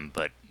to them,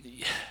 but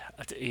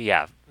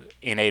yeah,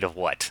 in aid of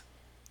what?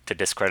 To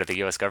discredit the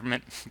U.S.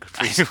 government? Good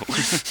for you.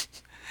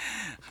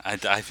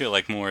 I feel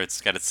like more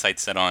it's got its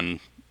sights set on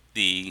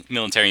the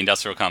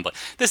military-industrial complex.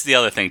 This is the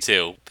other thing,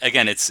 too.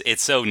 Again,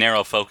 it's so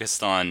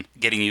narrow-focused on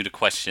getting you to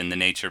question the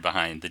nature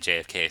behind the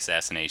JFK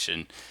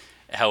assassination.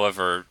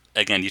 However,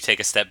 again, you take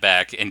a step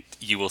back and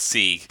you will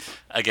see,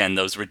 again,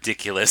 those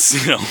ridiculous,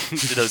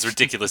 those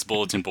ridiculous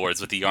bulletin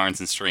boards with the yarns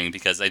and string,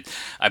 because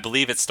I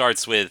believe it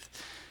starts with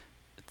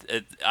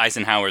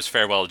Eisenhower's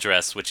farewell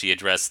address, which he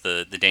addressed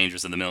the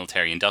dangers of the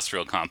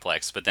military-industrial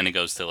complex, but then it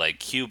goes to, like,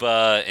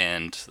 Cuba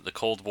and the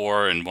Cold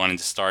War and wanting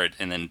to start,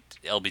 and then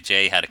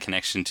LBJ had a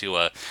connection to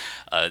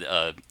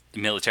a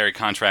military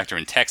contractor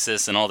in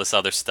Texas and all this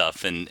other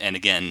stuff, and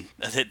again,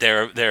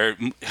 there are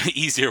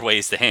easier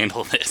ways to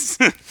handle this.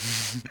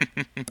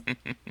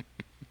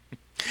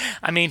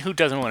 I mean, who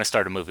doesn't want to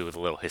start a movie with a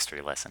little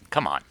history lesson?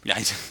 Come on. Yeah,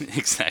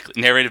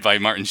 exactly. Narrated by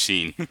Martin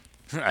Sheen.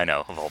 I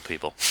know, of all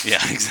people.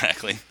 Yeah,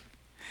 exactly.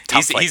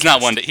 He's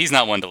not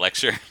one to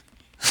lecture.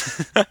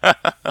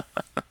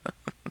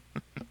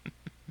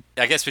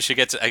 I guess we should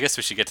get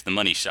to the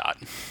money shot.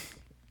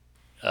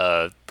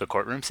 The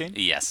courtroom scene?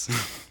 Yes.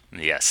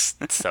 Yes.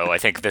 So I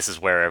think this is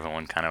where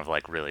everyone kind of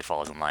like really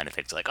falls in line and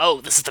thinks like,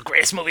 oh, this is the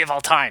greatest movie of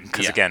all time.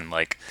 Because again,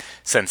 like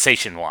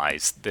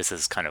sensation-wise, this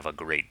is kind of a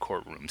great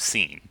courtroom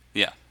scene.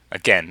 Yeah.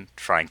 Again,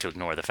 trying to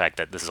ignore the fact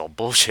that this is all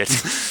bullshit.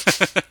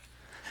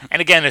 And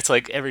again, it's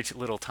like every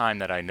little time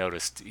that I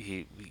noticed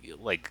he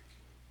like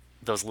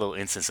those little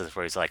instances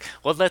where he's like,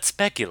 well, let's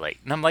speculate.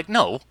 And I'm like,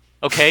 no.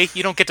 Okay,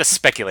 you don't get to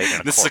speculate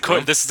in a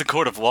courtroom. This is the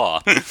court of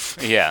law.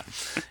 Yeah.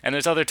 And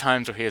there's other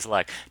times where he's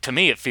like, to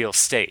me it feels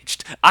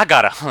staged. I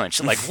got a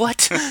hunch. Like,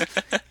 what?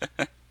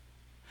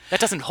 That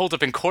doesn't hold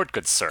up in court,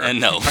 good sir.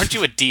 No. Aren't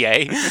you a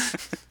DA?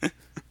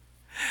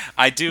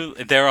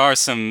 There are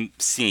some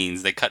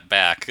scenes they cut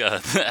back.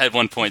 At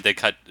one point, they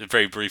cut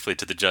very briefly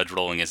to the judge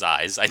rolling his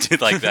eyes. I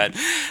did like that.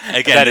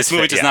 Again, this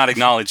movie does not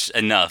acknowledge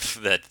enough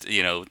that,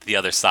 the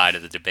other side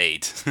of the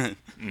debate.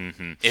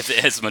 Mm-hmm. If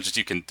as much as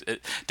you can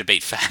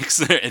debate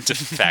facts into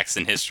facts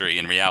in history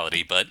and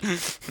reality, but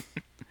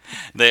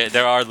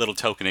there are little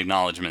token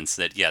acknowledgments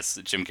that yes,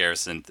 Jim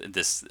Garrison,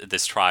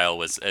 this trial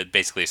was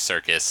basically a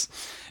circus,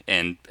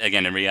 and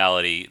again in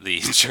reality,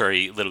 the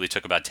jury literally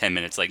took about 10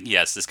 minutes. Like,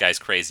 yes, this guy's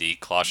crazy.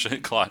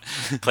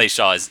 Clay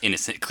Shaw is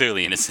innocent,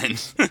 clearly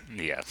innocent.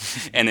 Yeah,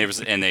 and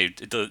they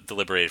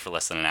deliberated for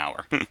less than an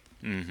hour.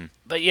 Mm-hmm.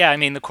 But yeah, I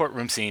mean the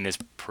courtroom scene is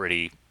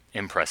pretty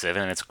impressive,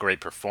 and it's a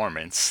great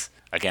performance.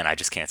 Again, I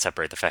just can't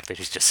separate the fact that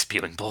he's just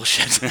spewing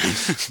bullshit.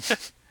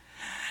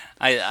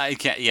 I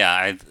can't.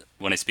 Yeah,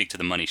 when I speak to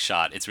the money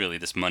shot, it's really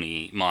this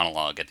money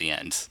monologue at the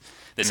end,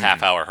 this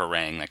half-hour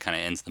harangue that kind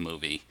of ends the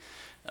movie,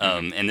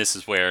 and this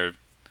is where,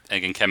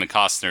 again, Kevin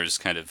Costner's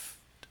kind of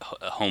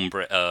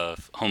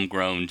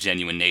homegrown,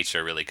 genuine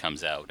nature really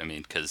comes out. I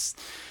mean, because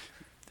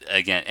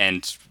again,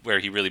 and where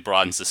he really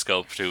broadens the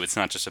scope to, it's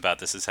not just about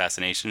this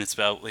assassination; it's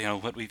about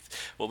what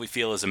we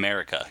feel as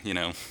America.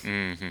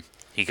 Mm-hmm.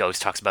 He always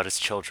talks about his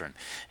children.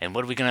 And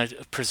what are we going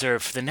to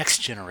preserve for the next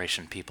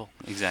generation, people?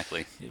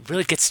 Exactly. It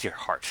really gets to your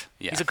heart.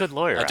 Yeah. He's a good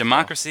lawyer.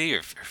 Democracy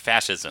or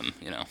fascism,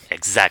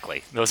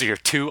 Exactly. Those are your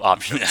two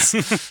options.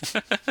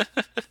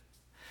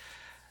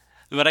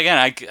 But again,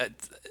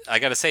 I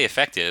got to say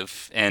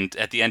effective. And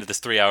at the end of this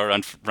 3-hour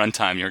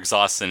runtime, you're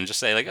exhausted and just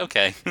say, like,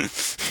 okay.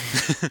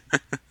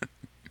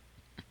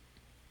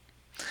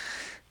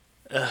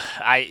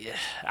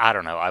 I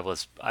don't know. I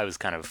was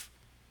kind of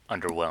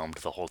underwhelmed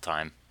the whole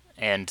time.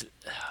 And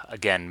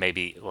again,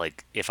 maybe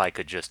like if I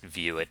could just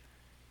view it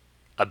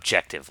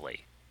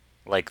objectively,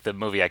 Like, the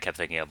movie I kept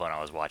thinking of when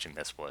I was watching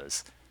this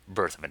was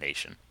Birth of a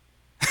Nation.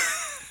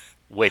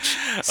 Which,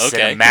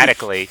 Okay.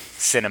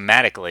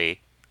 cinematically,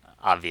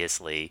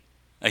 obviously,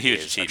 A huge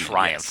is achievement. a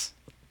triumph.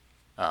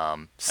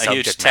 Yes.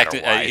 Subject matter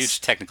A wise,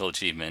 huge technical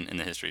achievement in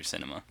the history of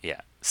cinema.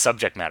 yeah,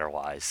 subject matter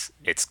wise,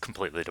 it's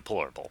completely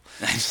deplorable.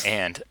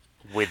 And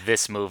with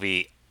this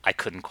movie, I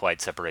couldn't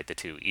quite separate the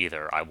two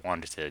either. I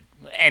wanted to,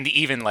 and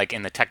even like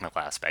in the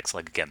technical aspects,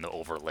 like again, the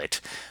overlit,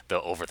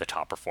 the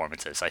over-the-top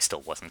performances, I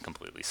still wasn't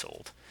completely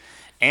sold.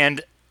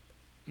 And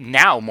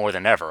now more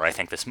than ever, I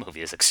think this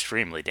movie is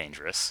extremely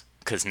dangerous,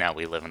 because now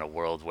we live in a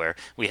world where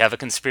we have a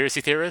conspiracy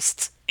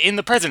theorist in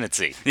the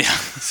presidency. Yeah.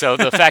 So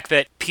the fact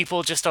that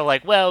people just are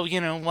like, well,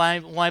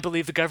 why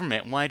believe the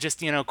government? Why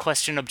just,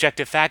 question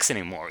objective facts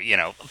anymore?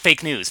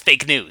 Fake news.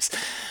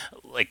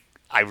 Like,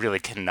 I really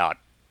cannot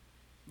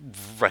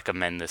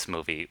recommend this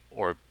movie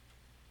or,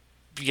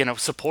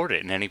 support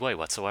it in any way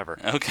whatsoever.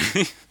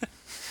 Okay.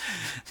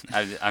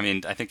 I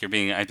mean, I think you're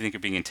being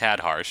a tad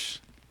harsh.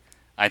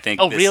 I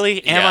think. Oh,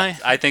 really? Am I?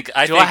 I think.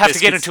 Do I have to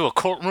get into a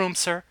courtroom,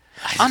 sir?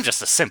 I'm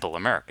just a simple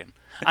American.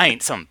 I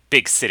ain't some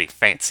big city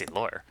fancy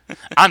lawyer.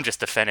 I'm just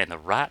defending the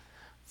right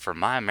for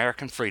my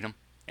American freedom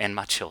and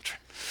my children.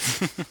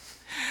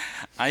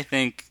 I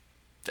think.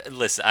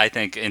 Listen, I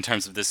think in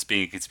terms of this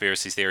being a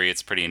conspiracy theory,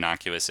 it's pretty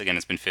innocuous. Again,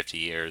 it's been 50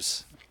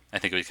 years. I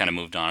think we've kind of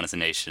moved on as a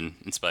nation,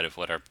 in spite of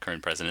what our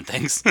current president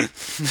thinks.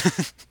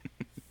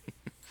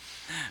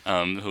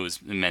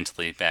 Who's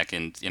mentally back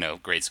in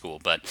grade school,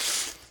 but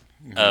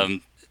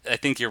I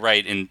think you're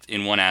right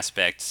in one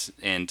aspect,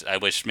 and I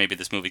wish maybe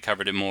this movie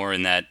covered it more.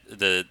 In that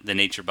the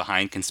nature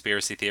behind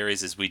conspiracy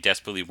theories is we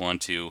desperately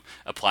want to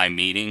apply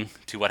meaning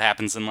to what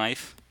happens in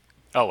life.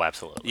 Oh,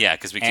 absolutely. Yeah,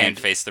 because we can't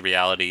face the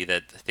reality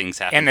that things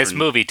happen. And this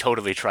movie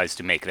totally tries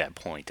to make that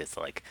point. It's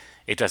like,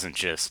 it doesn't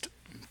just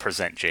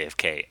present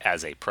JFK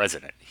as a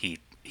president.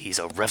 He's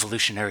a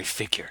revolutionary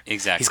figure.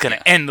 Exactly. He's going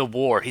to end the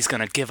war. He's going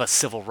to give us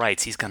civil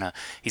rights. He's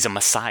a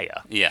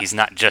messiah. Yeah. He's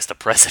not just a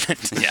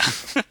president.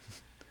 Yeah.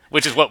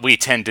 Which is what we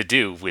tend to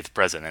do with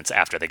presidents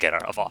after they get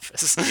out of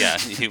office. Yeah,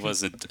 he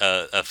wasn't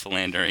a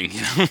philandering,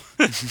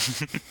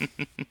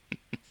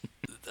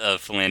 a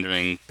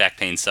philandering, back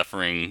pain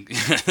suffering,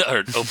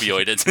 or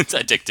opioid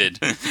addicted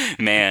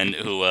man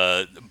who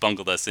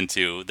bungled us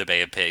into the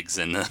Bay of Pigs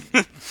and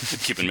the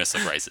Cuban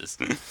Missile Crisis.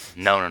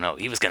 No.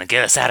 He was going to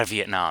get us out of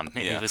Vietnam.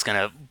 Yeah. He was going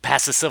to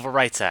pass the Civil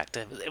Rights Act.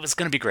 It was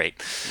going to be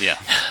great. Yeah.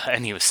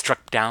 And he was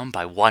struck down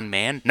by one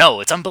man.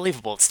 No, it's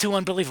unbelievable. It's too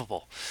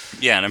unbelievable.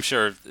 Yeah, and I'm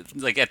sure,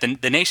 like, at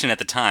the nation at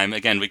the time,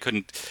 again, we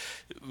couldn't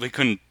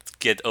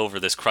get over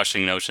this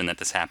crushing notion that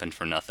this happened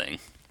for nothing.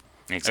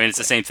 Exactly. I mean, it's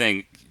the same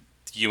thing.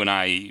 You and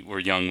I were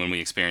young when we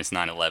experienced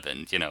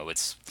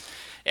 9/11.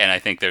 And I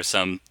think there's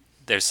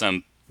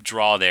some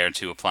draw there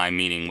to apply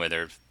meaning where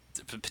there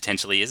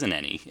potentially isn't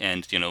any,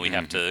 and we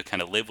have to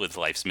kind of live with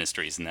life's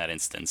mysteries in that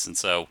instance. And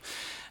so,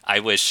 I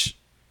wish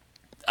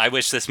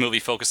this movie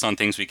focused on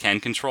things we can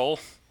control,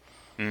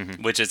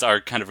 which is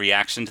our kind of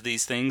reaction to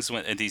these things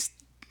when these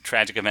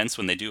tragic events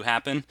when they do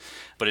happen.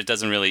 But it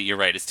doesn't really. You're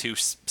right. It's too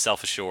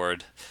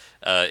self-assured.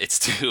 It's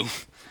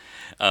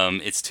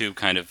too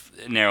kind of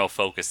narrow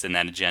focused in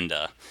that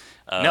agenda.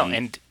 No,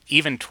 and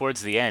even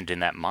towards the end in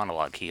that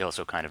monologue, he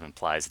also kind of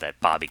implies that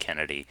Bobby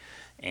Kennedy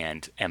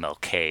and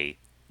MLK,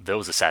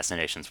 those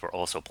assassinations were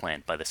also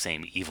planned by the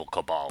same evil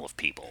cabal of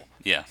people.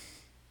 Yeah.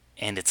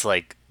 And it's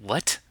like,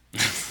 what?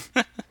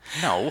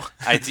 No.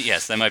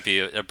 Yes, that might be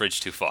a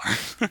bridge too far.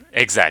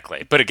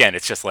 Exactly. But again,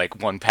 it's just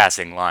like one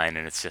passing line,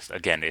 and it's just,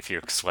 again, if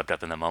you're swept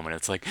up in the moment,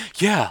 it's like,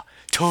 yeah,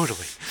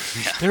 totally.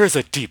 Yeah. There is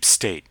a deep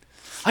state.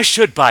 I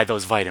should buy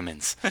those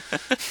vitamins.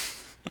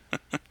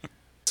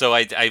 So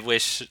I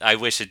wish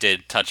it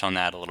did touch on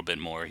that a little bit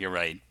more. You're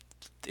right.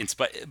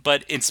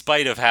 But in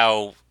spite of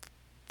how,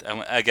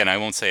 again, I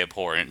won't say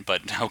abhorrent,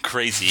 but how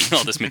crazy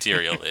all this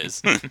material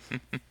is,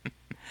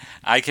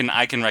 I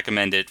can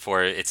recommend it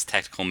for its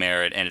technical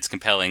merit and its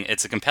compelling.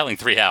 It's a compelling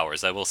 3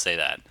 hours. I will say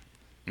that.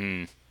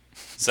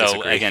 So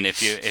Disagree. Again,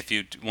 if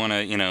you want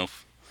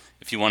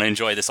to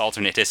enjoy this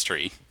alternate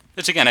history,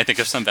 which again I think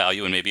of some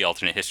value in maybe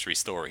alternate history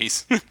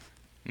stories.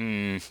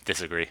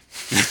 Disagree.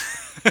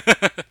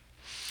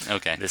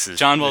 Okay.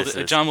 John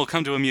will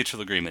come to a mutual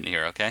agreement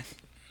here, okay?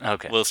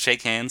 Okay. We'll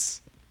shake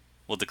hands.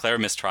 We'll declare a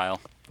mistrial.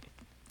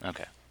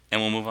 Okay.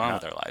 And we'll move on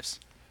with our lives.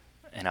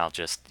 And I'll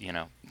just,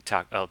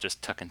 I'll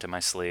just tuck into my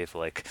sleeve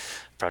like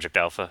Project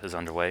Alpha is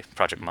underway,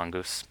 Project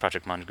Mongoose,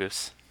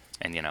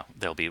 and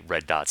there'll be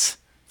red dots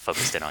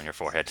focused in on your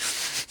forehead.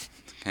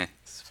 Okay.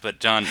 But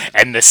John,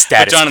 and the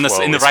status John, quo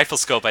in the rifle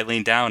scope, I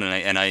lean down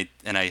and I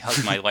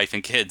hug my wife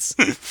and kids.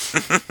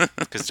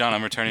 Because John,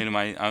 I'm returning to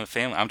I'm a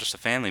family. I'm just a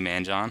family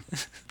man, John.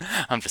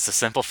 I'm just a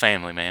simple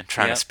family man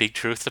trying Yep. to speak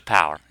truth to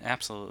power.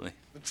 Absolutely.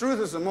 The truth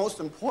is the most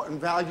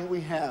important value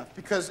we have,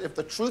 because if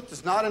the truth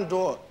does not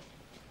endure,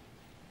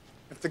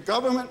 if the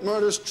government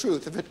murders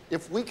truth,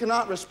 if we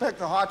cannot respect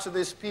the hearts of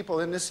these people,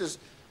 then this is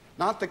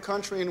not the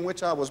country in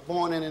which I was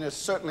born in, and it's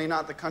certainly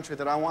not the country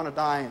that I want to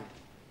die in.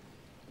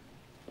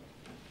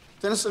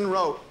 Tennyson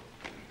wrote,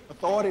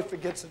 "Authority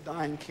forgets a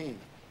dying king."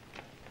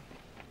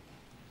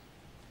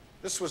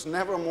 This was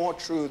never more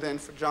true than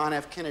for John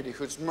F. Kennedy,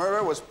 whose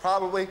murder was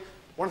probably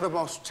one of the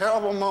most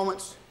terrible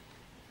moments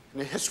in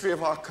the history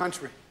of our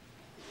country.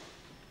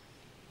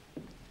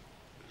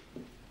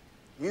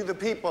 You, the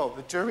people,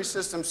 the jury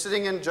system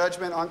sitting in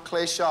judgment on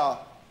Clay Shaw,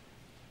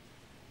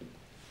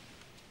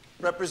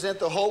 represent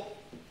the hope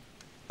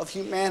of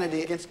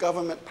humanity against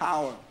government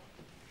power.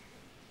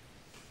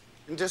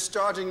 In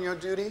discharging your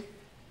duty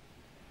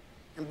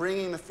and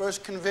bringing the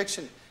first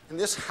conviction in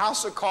this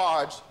house of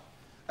cards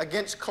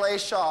against Clay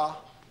Shaw,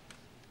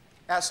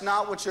 that's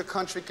not what your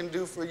country can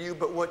do for you,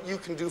 but what you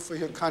can do for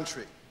your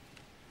country.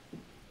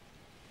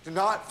 Do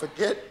not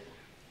forget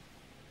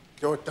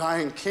your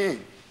dying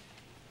king.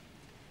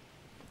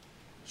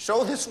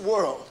 Show this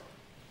world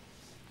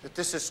that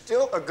this is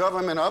still a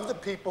government of the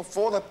people,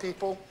 for the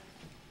people,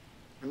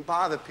 and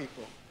by the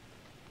people.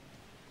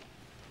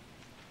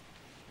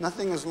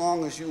 Nothing as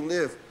long as you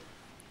live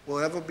will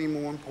ever be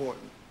more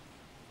important.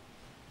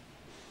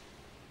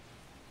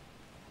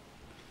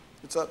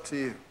 It's up to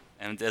you.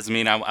 And it doesn't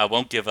mean I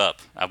won't give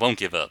up. I won't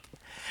give up.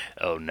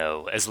 Oh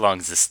no, as long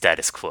as the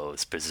status quo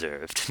is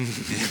preserved.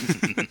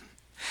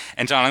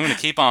 And John, I'm gonna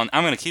keep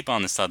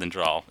on the Southern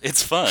drawl.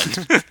 It's fun.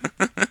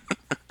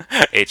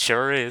 It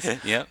sure is.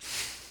 Yep.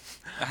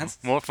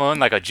 More fun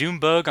like a June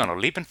bug on a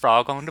leaping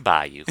frog on the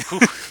bayou. Whew,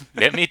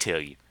 let me tell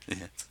you.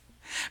 Yes.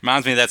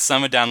 Reminds me of that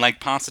summer down Lake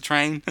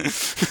Pontchartrain.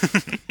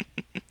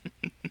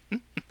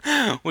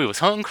 We was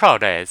hunting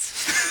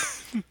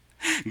crawdads.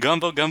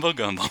 Gumbo, gumbo,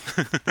 gumbo.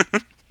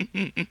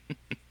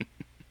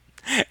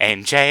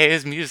 And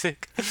jazz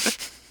music.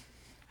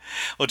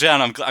 Well,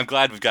 John, I'm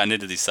glad we've gotten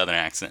into these Southern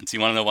accents. You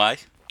want to know why?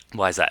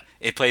 Why is that?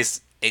 It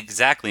plays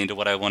exactly into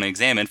what I want to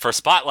examine for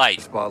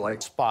Spotlight.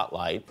 Spotlight.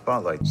 Spotlight.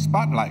 Spotlight.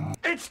 Spotlight.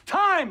 It's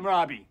time,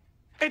 Robbie.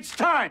 It's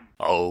time.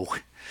 Oh,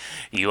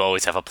 you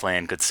always have a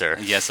plan, good sir.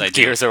 Yes, I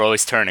do. Gears are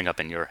always turning up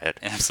in your head.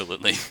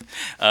 Absolutely.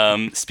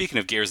 Speaking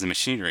of gears and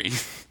machinery,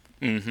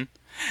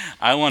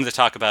 I wanted to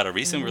talk about a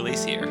recent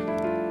release here.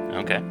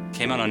 Okay.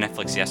 Came out on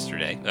Netflix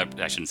yesterday.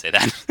 I shouldn't say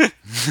that.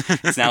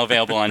 It's now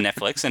available on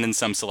Netflix and in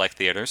some select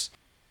theaters.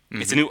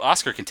 It's a new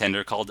Oscar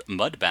contender called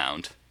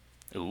Mudbound.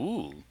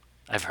 Ooh.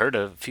 I've heard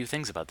a few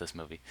things about this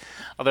movie.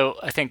 Although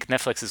I think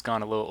Netflix has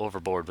gone a little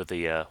overboard with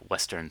the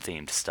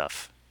Western-themed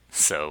stuff.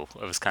 So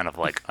I was kind of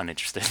like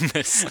uninterested in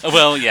this.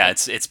 Well, yeah,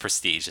 it's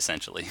prestige,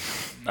 essentially.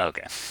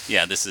 Okay.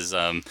 Yeah, this is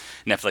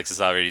Netflix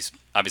has already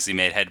obviously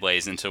made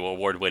headways into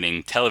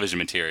award-winning television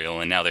material,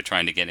 and now they're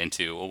trying to get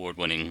into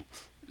award-winning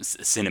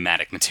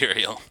cinematic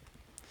material.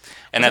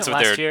 And that's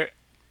what they're...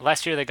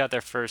 Last year they got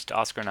their first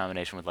Oscar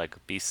nomination with like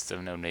Beasts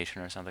of No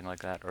Nation or something like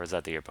that, or is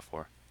that the year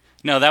before?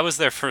 No, that was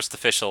their first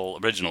official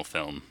original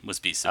film, was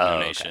Beasts of No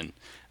Nation.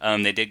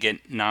 Okay. They did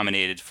get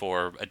nominated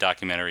for a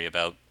documentary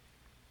about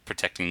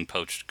protecting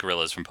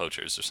gorillas from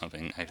poachers or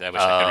something. I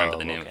wish I could remember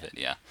the name of it,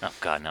 yeah. Oh,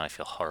 God, now I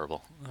feel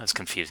horrible. I was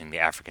confusing the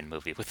African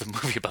movie with the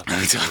movie about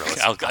gorillas.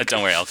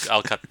 Don't worry,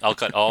 I'll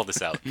cut all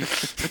this out.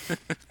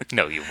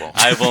 No, you won't.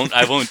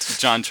 I won't,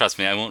 John, trust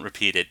me, I won't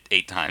repeat it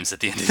 8 times at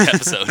the end of the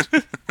episode.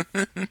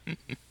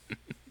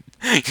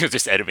 You'll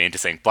just edit me into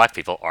saying black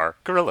people are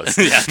gorillas.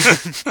 Yeah.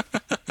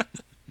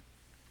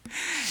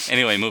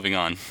 Anyway, moving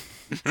on.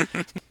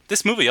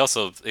 This movie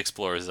also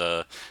explores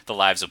the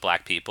lives of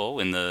black people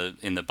in the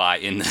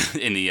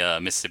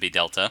Mississippi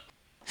Delta.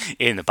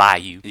 In the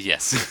bayou.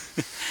 Yes.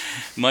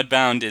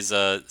 Mudbound is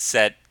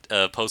set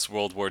post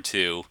World War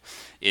II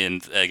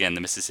in, again,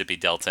 the Mississippi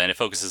Delta, and it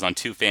focuses on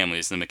 2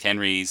 families: the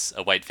McHenrys,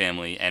 a white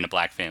family, and a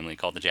black family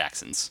called the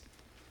Jacksons.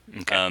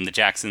 Okay. The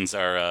Jacksons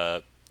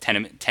are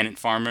tenant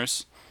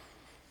farmers.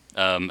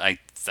 I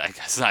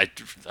guess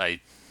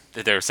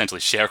they're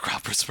essentially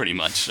sharecroppers, pretty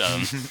much.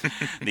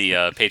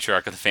 The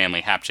patriarch of the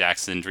family, Hap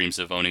Jackson, dreams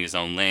of owning his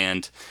own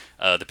land.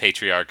 The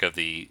patriarch of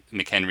the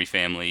McHenry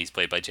family is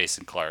played by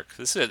Jason Clarke.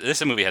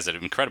 This movie has an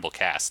incredible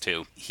cast,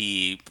 too.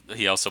 He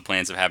also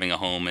plans of having a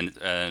home and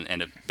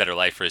a better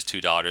life for his 2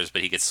 daughters,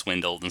 but he gets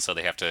swindled, and so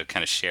they have to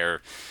kind of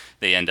share.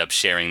 They end up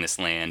sharing this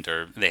land,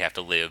 or they have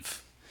to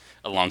live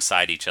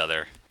alongside each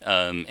other.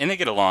 And they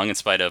get along in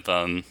spite of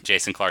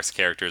Jason Clarke's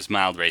character's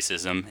mild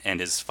racism and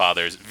his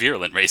father's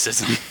virulent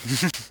racism.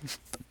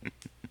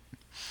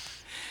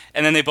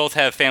 And then they both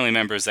have family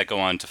members that go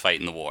on to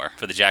fight in the war.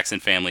 For the Jackson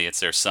family, it's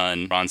their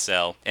son,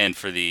 Ronsell, and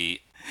for the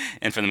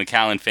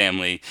McCallan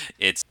family,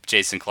 it's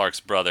Jason Clarke's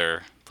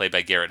brother, played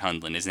by Garrett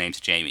Hundlin. His name's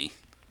Jamie.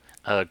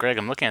 Greg,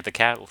 I'm looking at the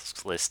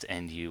cast list,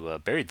 and you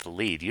buried the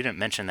lead. You didn't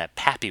mention that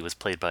Pappy was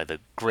played by the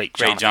great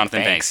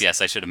Jonathan Banks.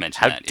 Yes, I should have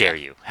mentioned that. How dare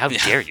you? How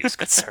dare you,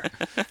 good sir?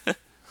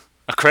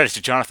 A credit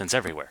to Jonathan's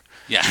everywhere.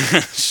 Yeah,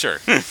 sure.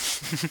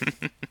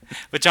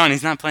 But John,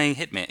 he's not playing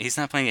hitman. He's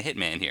not playing a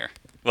hitman here.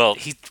 Well,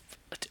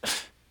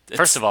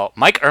 First of all,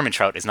 Mike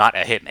Ehrmantraut is not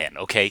a hitman,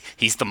 okay?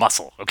 He's the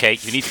muscle, okay?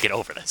 You need to get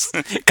over this.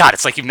 God,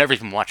 it's like you've never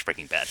even watched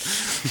Breaking Bad.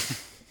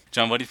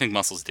 John, what do you think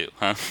muscles do,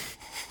 huh?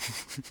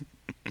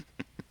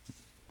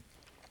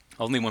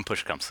 Only when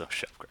push comes to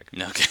shove,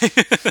 Greg. Okay.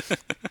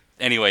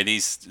 Anyway,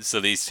 these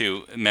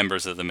 2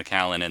 members of the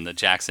McCallan and the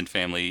Jackson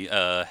family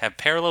have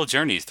parallel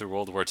journeys through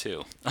World War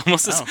II.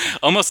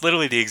 Almost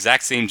literally the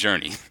exact same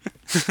journey.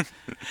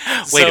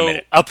 Wait a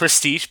minute. A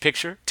prestige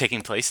picture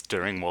taking place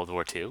during World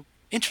War II?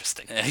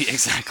 Interesting.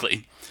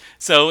 Exactly.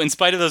 So, in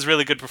spite of those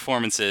really good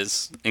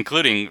performances,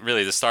 including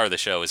really the star of the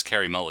show is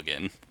Carey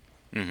Mulligan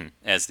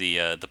as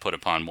the put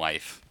upon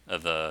wife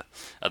of the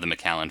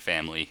McCallan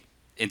family.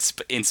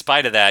 In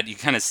spite of that, you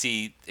kind of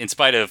see, in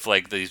spite of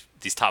like these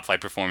top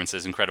flight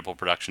performances, incredible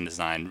production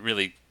design,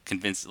 really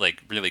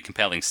really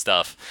compelling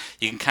stuff,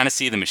 you can kind of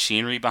see the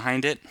machinery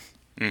behind it.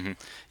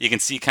 You can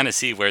kind of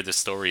see where the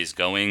story is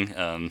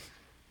going.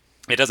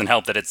 It doesn't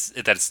help that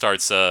it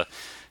starts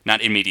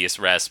not in medias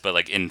res, but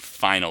like in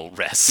final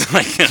res.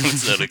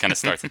 So it kind of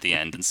starts at the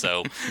end, and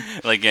so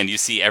again, you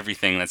see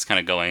everything that's kind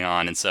of going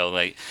on. And so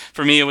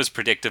for me, it was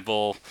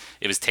predictable,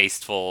 it was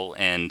tasteful,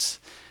 and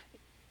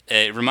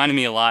it reminded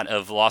me a lot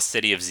of Lost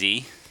City of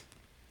Z.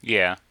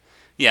 Yeah.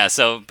 Yeah,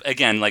 so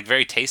again,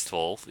 very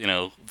tasteful,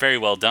 very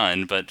well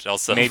done, but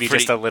also maybe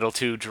just a little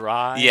too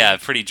dry. Yeah,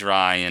 pretty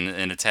dry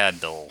and a tad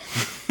dull.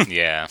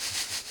 Yeah.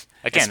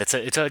 Again, it's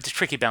a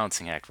tricky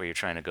balancing act where you're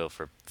trying to go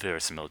for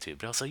verisimilitude,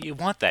 but also you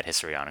want that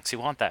histrionics, you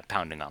want that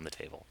pounding on the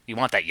table, you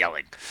want that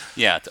yelling.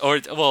 Yeah, or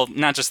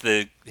not just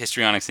the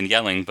histrionics and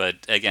yelling, but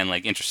again,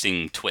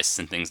 interesting twists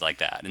and things like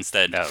that.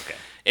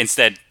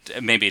 Instead,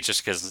 maybe it's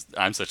just because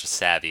I'm such a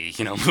savvy,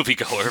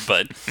 moviegoer,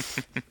 but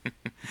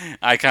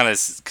I kind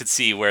of could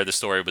see where the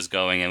story was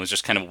going and was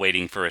just kind of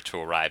waiting for it to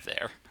arrive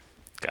there.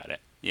 Got it.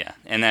 Yeah,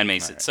 and that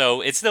makes it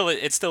so it's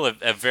still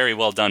a very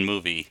well done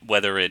movie,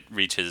 whether it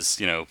reaches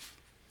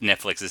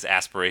Netflix's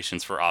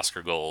aspirations for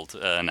Oscar Gold.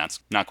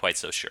 Not quite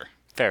so sure.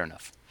 Fair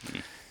enough.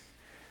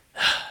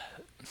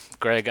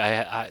 Greg,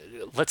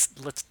 let's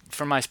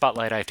for my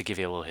spotlight, I have to give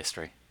you a little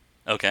history.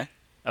 Okay.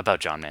 About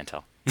John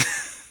Mantell.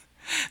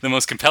 The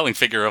most compelling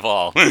figure of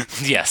all.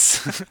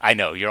 Yes, I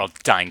know. You're all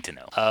dying to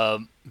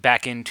know.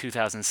 Back in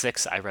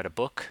 2006, I read a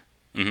book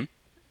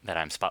that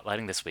I'm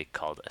spotlighting this week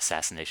called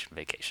Assassination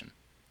Vacation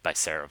by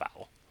Sarah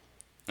Vowell.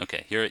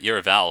 Okay, you're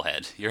a vowel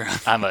head.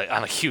 I'm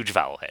a huge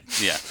vowel head.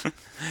 Yeah.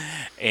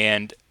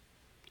 And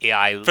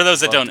yeah, for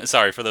those that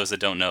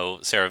don't know,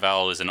 Sarah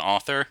Vowell is an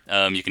author.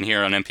 You can hear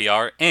her on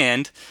NPR,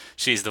 and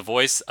she's the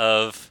voice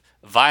of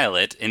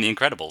Violet in The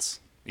Incredibles.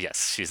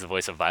 Yes, she's the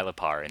voice of Violet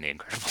Parr in The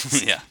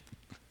Incredibles. Yeah.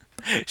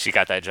 She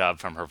got that job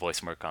from her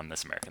voice work on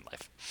This American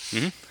Life.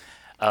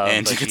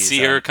 And you can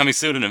see her coming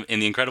soon in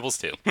The Incredibles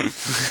too.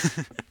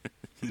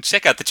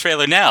 Check out the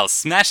trailer now.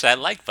 Smash that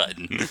like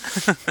button.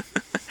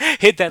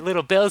 Hit that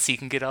little bell so you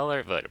can get all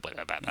our...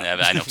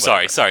 I know.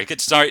 Sorry,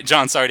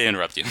 John. Sorry to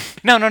interrupt you.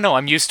 No.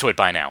 I'm used to it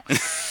by now.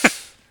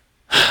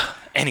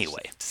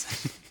 Anyway,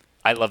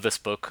 I love this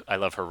book. I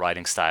love her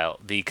writing style.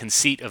 The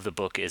conceit of the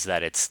book is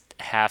that it's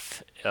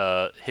half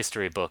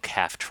history book,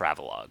 half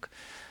travelogue.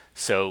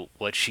 So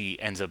what she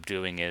ends up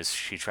doing is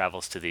she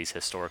travels to these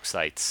historic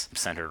sites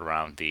centered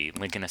around the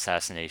Lincoln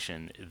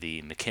assassination,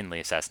 the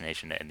McKinley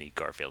assassination, and the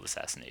Garfield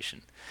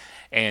assassination,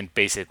 and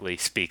basically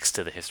speaks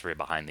to the history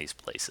behind these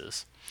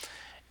places.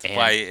 And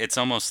why, it's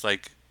almost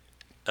like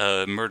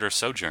a murder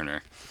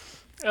sojourner.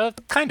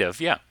 Kind of,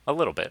 yeah, a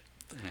little bit.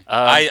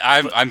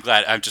 I'm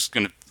glad. I'm just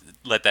going to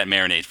let that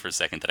marinate for a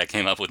second that I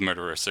came up with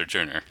murderer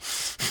sojourner.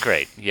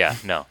 Great, yeah,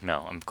 no,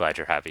 I'm glad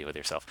you're happy with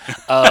yourself.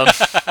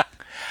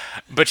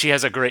 But she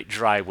has a great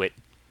dry wit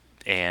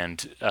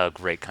and a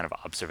great kind of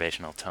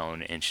observational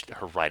tone, and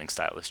her writing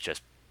style is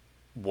just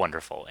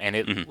wonderful. And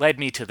it led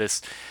me to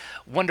this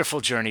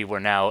wonderful journey where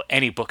now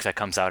any book that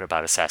comes out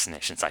about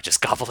assassinations, I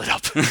just gobble it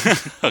up.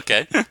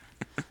 Okay.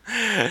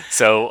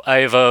 So I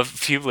have a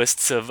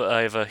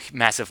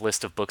massive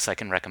list of books I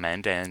can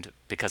recommend, and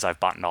because I've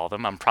bought all of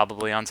them, I'm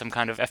probably on some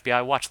kind of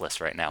FBI watch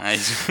list right now.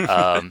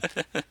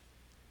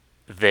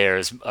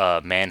 There's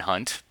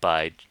Manhunt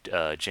by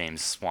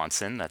James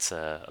Swanson. That's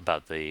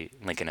about the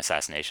Lincoln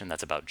assassination.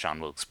 That's about John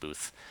Wilkes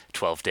Booth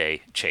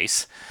 12-day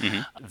chase.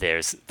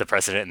 There's The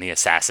President and the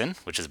Assassin,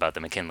 which is about the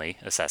McKinley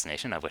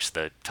assassination. I wish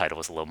the title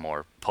was a little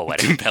more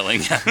poetic.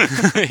 Compelling.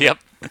 Yep.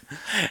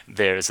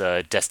 There's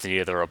Destiny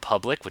of the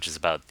Republic, which is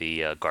about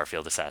the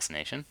Garfield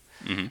assassination.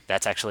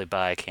 That's actually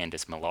by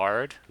Candice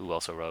Millard, who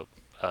also wrote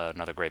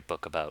another great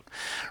book about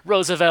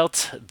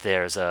Roosevelt.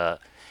 There's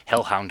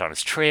Hellhound on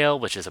His Trail,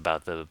 which is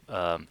about the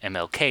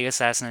MLK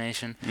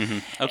assassination.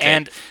 Okay.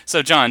 And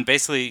so, John,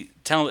 basically,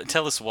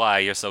 tell us why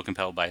you're so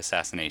compelled by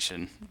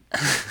assassination.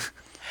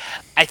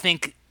 I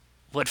think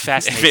what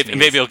fascinates me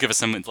maybe it'll give us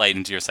some light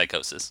into your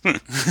psychosis.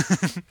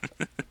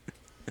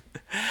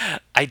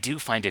 I do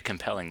find it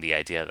compelling, the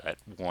idea that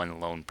one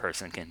lone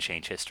person can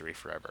change history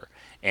forever.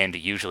 And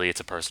usually it's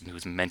a person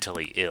who's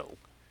mentally ill.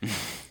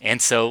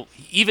 And so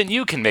even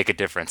you can make a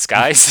difference,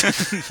 guys.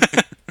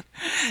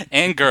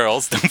 And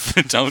girls,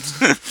 don't.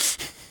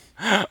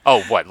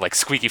 Oh, what? Like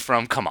Squeaky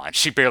Fromme? Come on,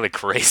 she barely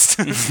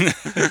crazed.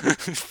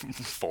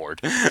 Ford.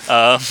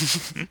 But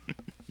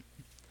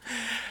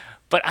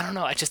I don't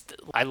know.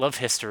 I love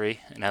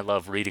history, and I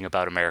love reading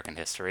about American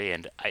history,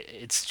 and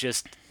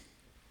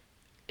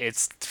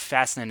it's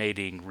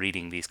fascinating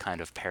reading these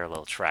kind of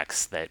parallel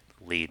tracks that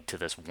lead to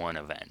this one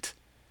event,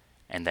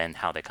 and then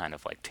how they kind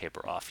of like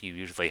taper off. You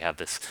usually have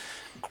this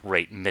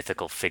great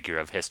mythical figure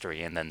of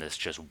history, and then there's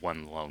just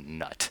one lone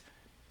nut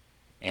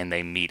and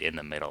they meet in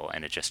the middle,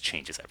 and it just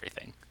changes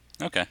everything.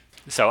 Okay.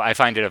 So I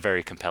find it a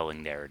very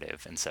compelling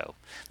narrative, and so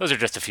those are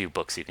just a few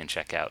books you can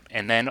check out.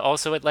 And then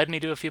also it led me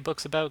to a few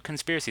books about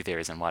conspiracy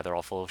theories and why they're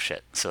all full of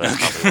shit. So that's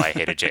probably why I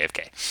hated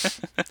JFK.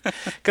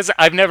 Because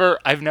I've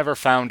never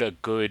found a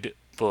good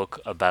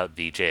book about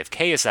the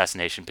JFK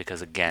assassination,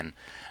 because again,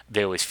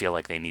 they always feel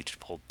like they need to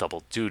pull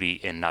double duty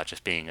in not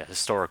just being a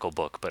historical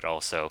book, but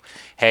also,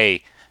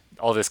 hey,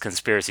 all this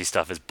conspiracy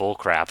stuff is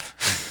bullcrap.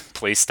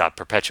 Please stop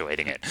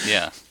perpetuating it.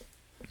 Yeah.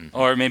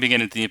 Or maybe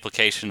get into the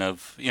implication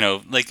of,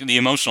 like the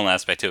emotional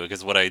aspect to it,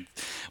 because what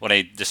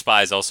I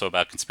despise also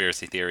about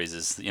conspiracy theories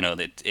is,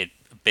 that it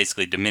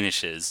basically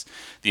diminishes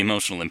the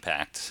emotional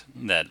impact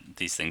that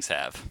these things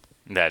have.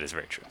 That is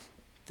very true.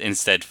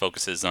 Instead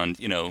focuses on,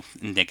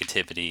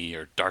 negativity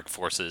or dark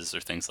forces or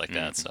things like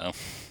that. So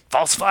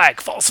false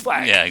flag.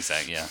 Yeah,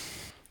 exactly. Yeah.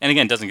 And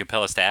again, doesn't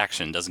compel us to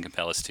action, doesn't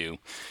compel us to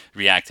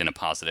react in a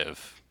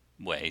positive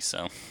way.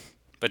 So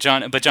But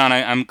John,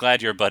 I'm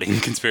glad you're a budding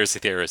conspiracy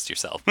theorist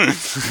yourself.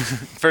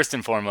 First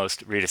and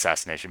foremost, read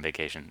Assassination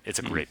Vacation. It's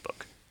a great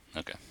book.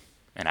 Okay.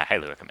 And I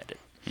highly recommend it.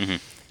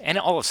 And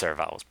all of Sarah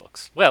Vowell's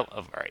books. Well,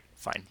 all right,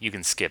 fine. You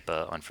can skip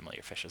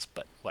Unfamiliar Fishes,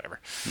 but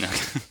whatever.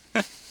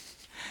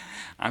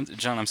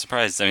 John, I'm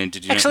surprised. I mean,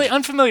 did you actually?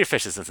 Unfamiliar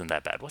Fishes isn't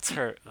that bad. What's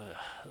her?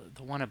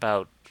 The one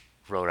about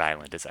Rhode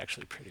Island is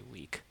actually pretty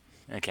weak.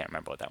 I can't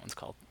remember what that one's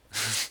called.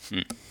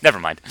 Never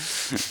mind.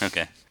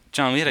 Okay,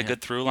 John, we had a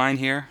good through line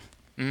here.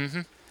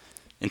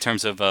 In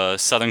terms of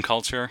Southern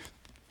culture,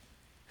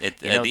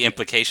 the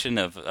implication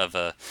of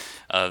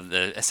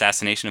the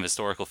assassination of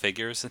historical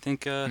figures. I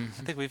think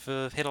we've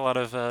hit a lot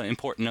of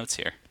important notes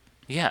here.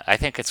 Yeah, I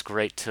think it's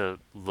great to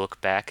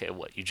look back at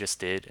what you just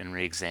did and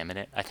re-examine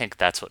it. I think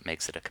that's what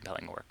makes it a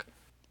compelling work.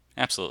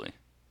 Absolutely.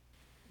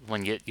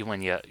 When you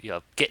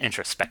get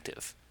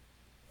introspective,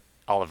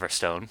 Oliver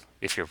Stone,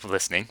 if you're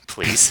listening,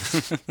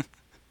 please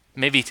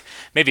maybe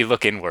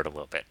look inward a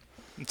little bit,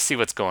 see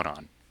what's going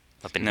on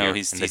up in here.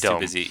 He's dome. too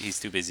busy. He's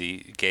too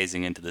busy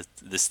gazing into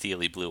the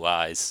steely blue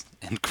eyes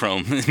and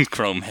chrome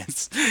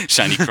heads,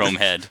 shiny chrome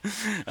head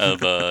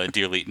of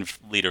dear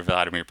leader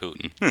Vladimir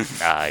Putin.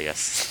 Ah,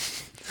 yes.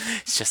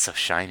 It's just so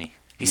shiny.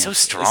 He's so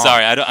strong.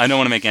 Sorry, I don't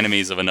want to make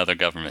enemies of another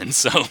government,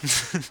 so...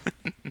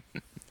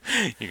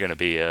 You're going to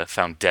be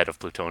found dead of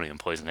plutonium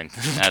poisoning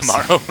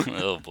tomorrow.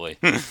 Oh, boy.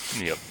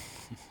 Yep.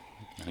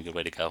 Not a good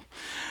way to go.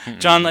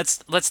 John,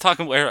 let's talk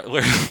where...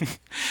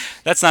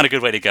 That's not a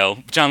good way to go.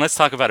 John, let's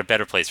talk about a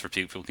better place where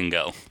people can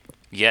go.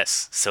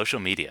 Yes, social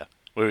media,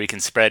 where we can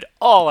spread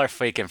all our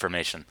fake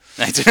information.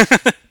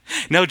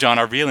 No, John,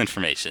 our real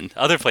information.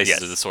 Other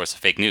places are the source of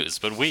fake news,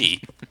 but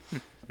we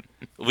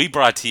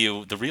brought to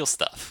you the real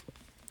stuff.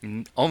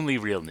 Only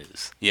real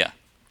news. Yeah.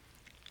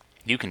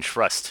 You can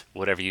trust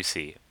whatever you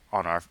see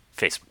on our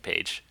Facebook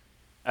page,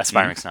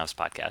 Aspiring Snobs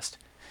Podcast.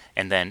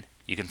 And then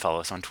you can follow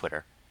us on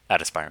Twitter,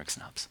 @Aspiring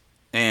Snobs.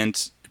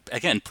 And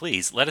again,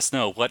 please let us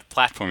know what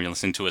platform you're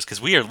listening to us,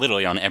 because we are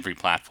literally on every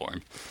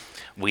platform.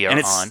 We are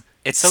on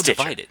It's so Stitcher.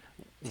 divided.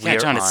 Yeah,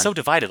 John, it's so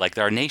divided, like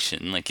our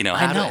nation. Like,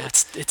 I know,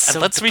 it's so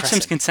let's reach some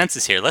depressing.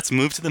 consensus here. Let's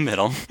move to the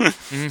middle.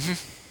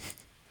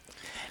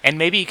 And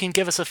maybe you can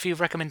give us a few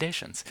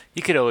recommendations.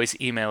 You could always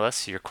email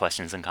us your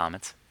questions and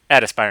comments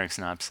at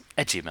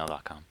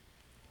aspiringsnobs@gmail.com.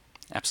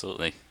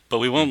 Absolutely. But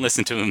we won't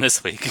listen to them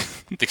this week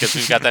because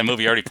we've got that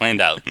movie already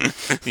planned out.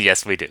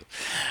 Yes, we do.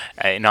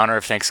 In honor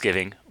of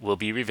Thanksgiving, we'll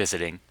be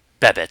revisiting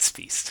Babette's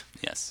Feast.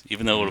 Yes,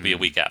 even though it'll be a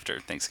week after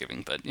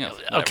Thanksgiving, but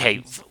whatever.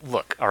 Okay,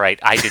 look, all right,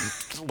 I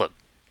didn't look.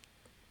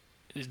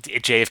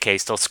 JFK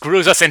still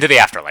screws us into the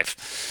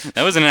afterlife.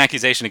 That wasn't an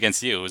accusation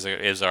against you.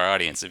 It was our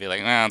audience. It'd be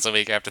like, it's a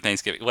week after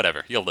Thanksgiving.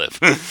 Whatever, you'll live.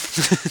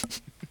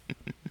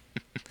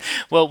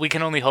 Well, we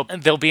can only hope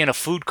they'll be in a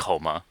food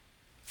coma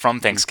from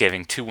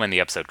Thanksgiving to when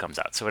the episode comes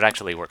out, so it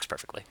actually works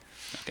perfectly.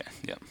 Okay,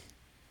 yeah.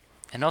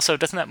 And also,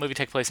 doesn't that movie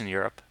take place in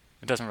Europe?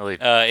 It doesn't really...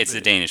 It's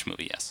a Danish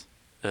movie, yes.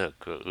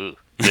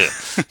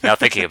 Now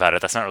thinking about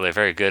it, that's not really a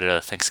very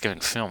good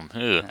Thanksgiving film.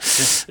 Well,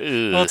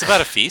 it's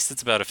about a feast.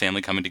 It's about a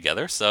family coming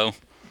together, so...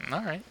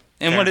 All right.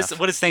 And what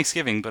is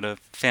Thanksgiving but a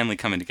family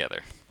coming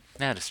together?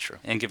 That is true.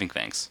 And giving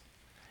thanks.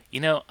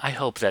 I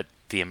hope that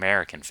the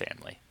American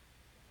family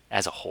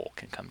as a whole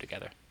can come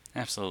together.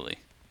 Absolutely.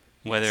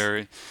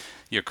 Whether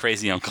your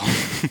crazy uncle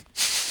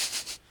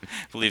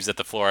believes that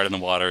the fluoride in the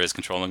water is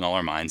controlling all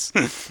our minds.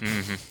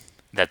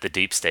 That the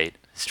deep state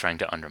is trying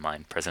to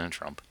undermine President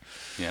Trump.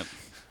 Yep.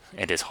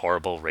 And his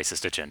horrible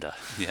racist agenda.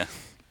 Yeah.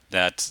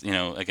 That,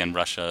 again,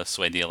 Russia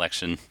swayed the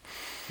election.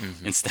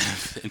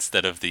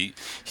 Instead of the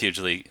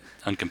hugely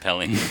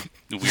uncompelling,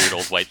 weird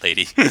old white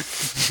lady.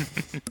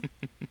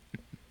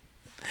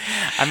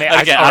 I mean,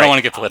 again, I don't want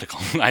to get political.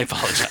 I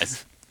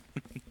apologize.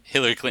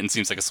 Hillary Clinton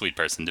seems like a sweet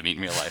person to meet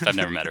in real life. I've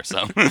never met her,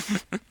 so.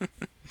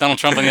 Donald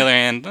Trump, on the other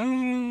hand.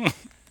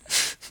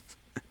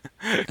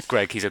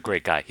 Greg, he's a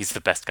great guy. He's the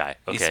best guy.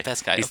 Okay? He's the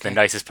best guy. He's the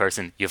nicest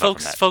person you've ever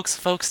met. Folks,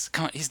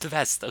 come on. He's the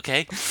best,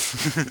 okay?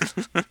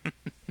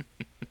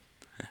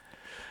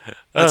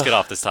 Let's get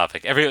off this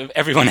topic.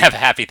 Everyone have a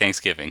happy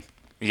Thanksgiving.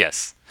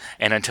 Yes.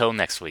 And until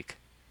next week,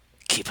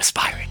 keep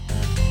aspiring.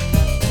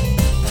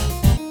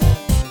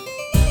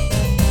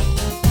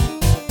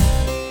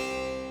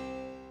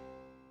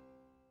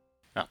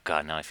 Oh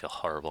god, now I feel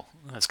horrible.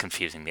 I was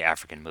confusing the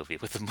African movie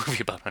with the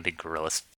movie about hunting gorillas.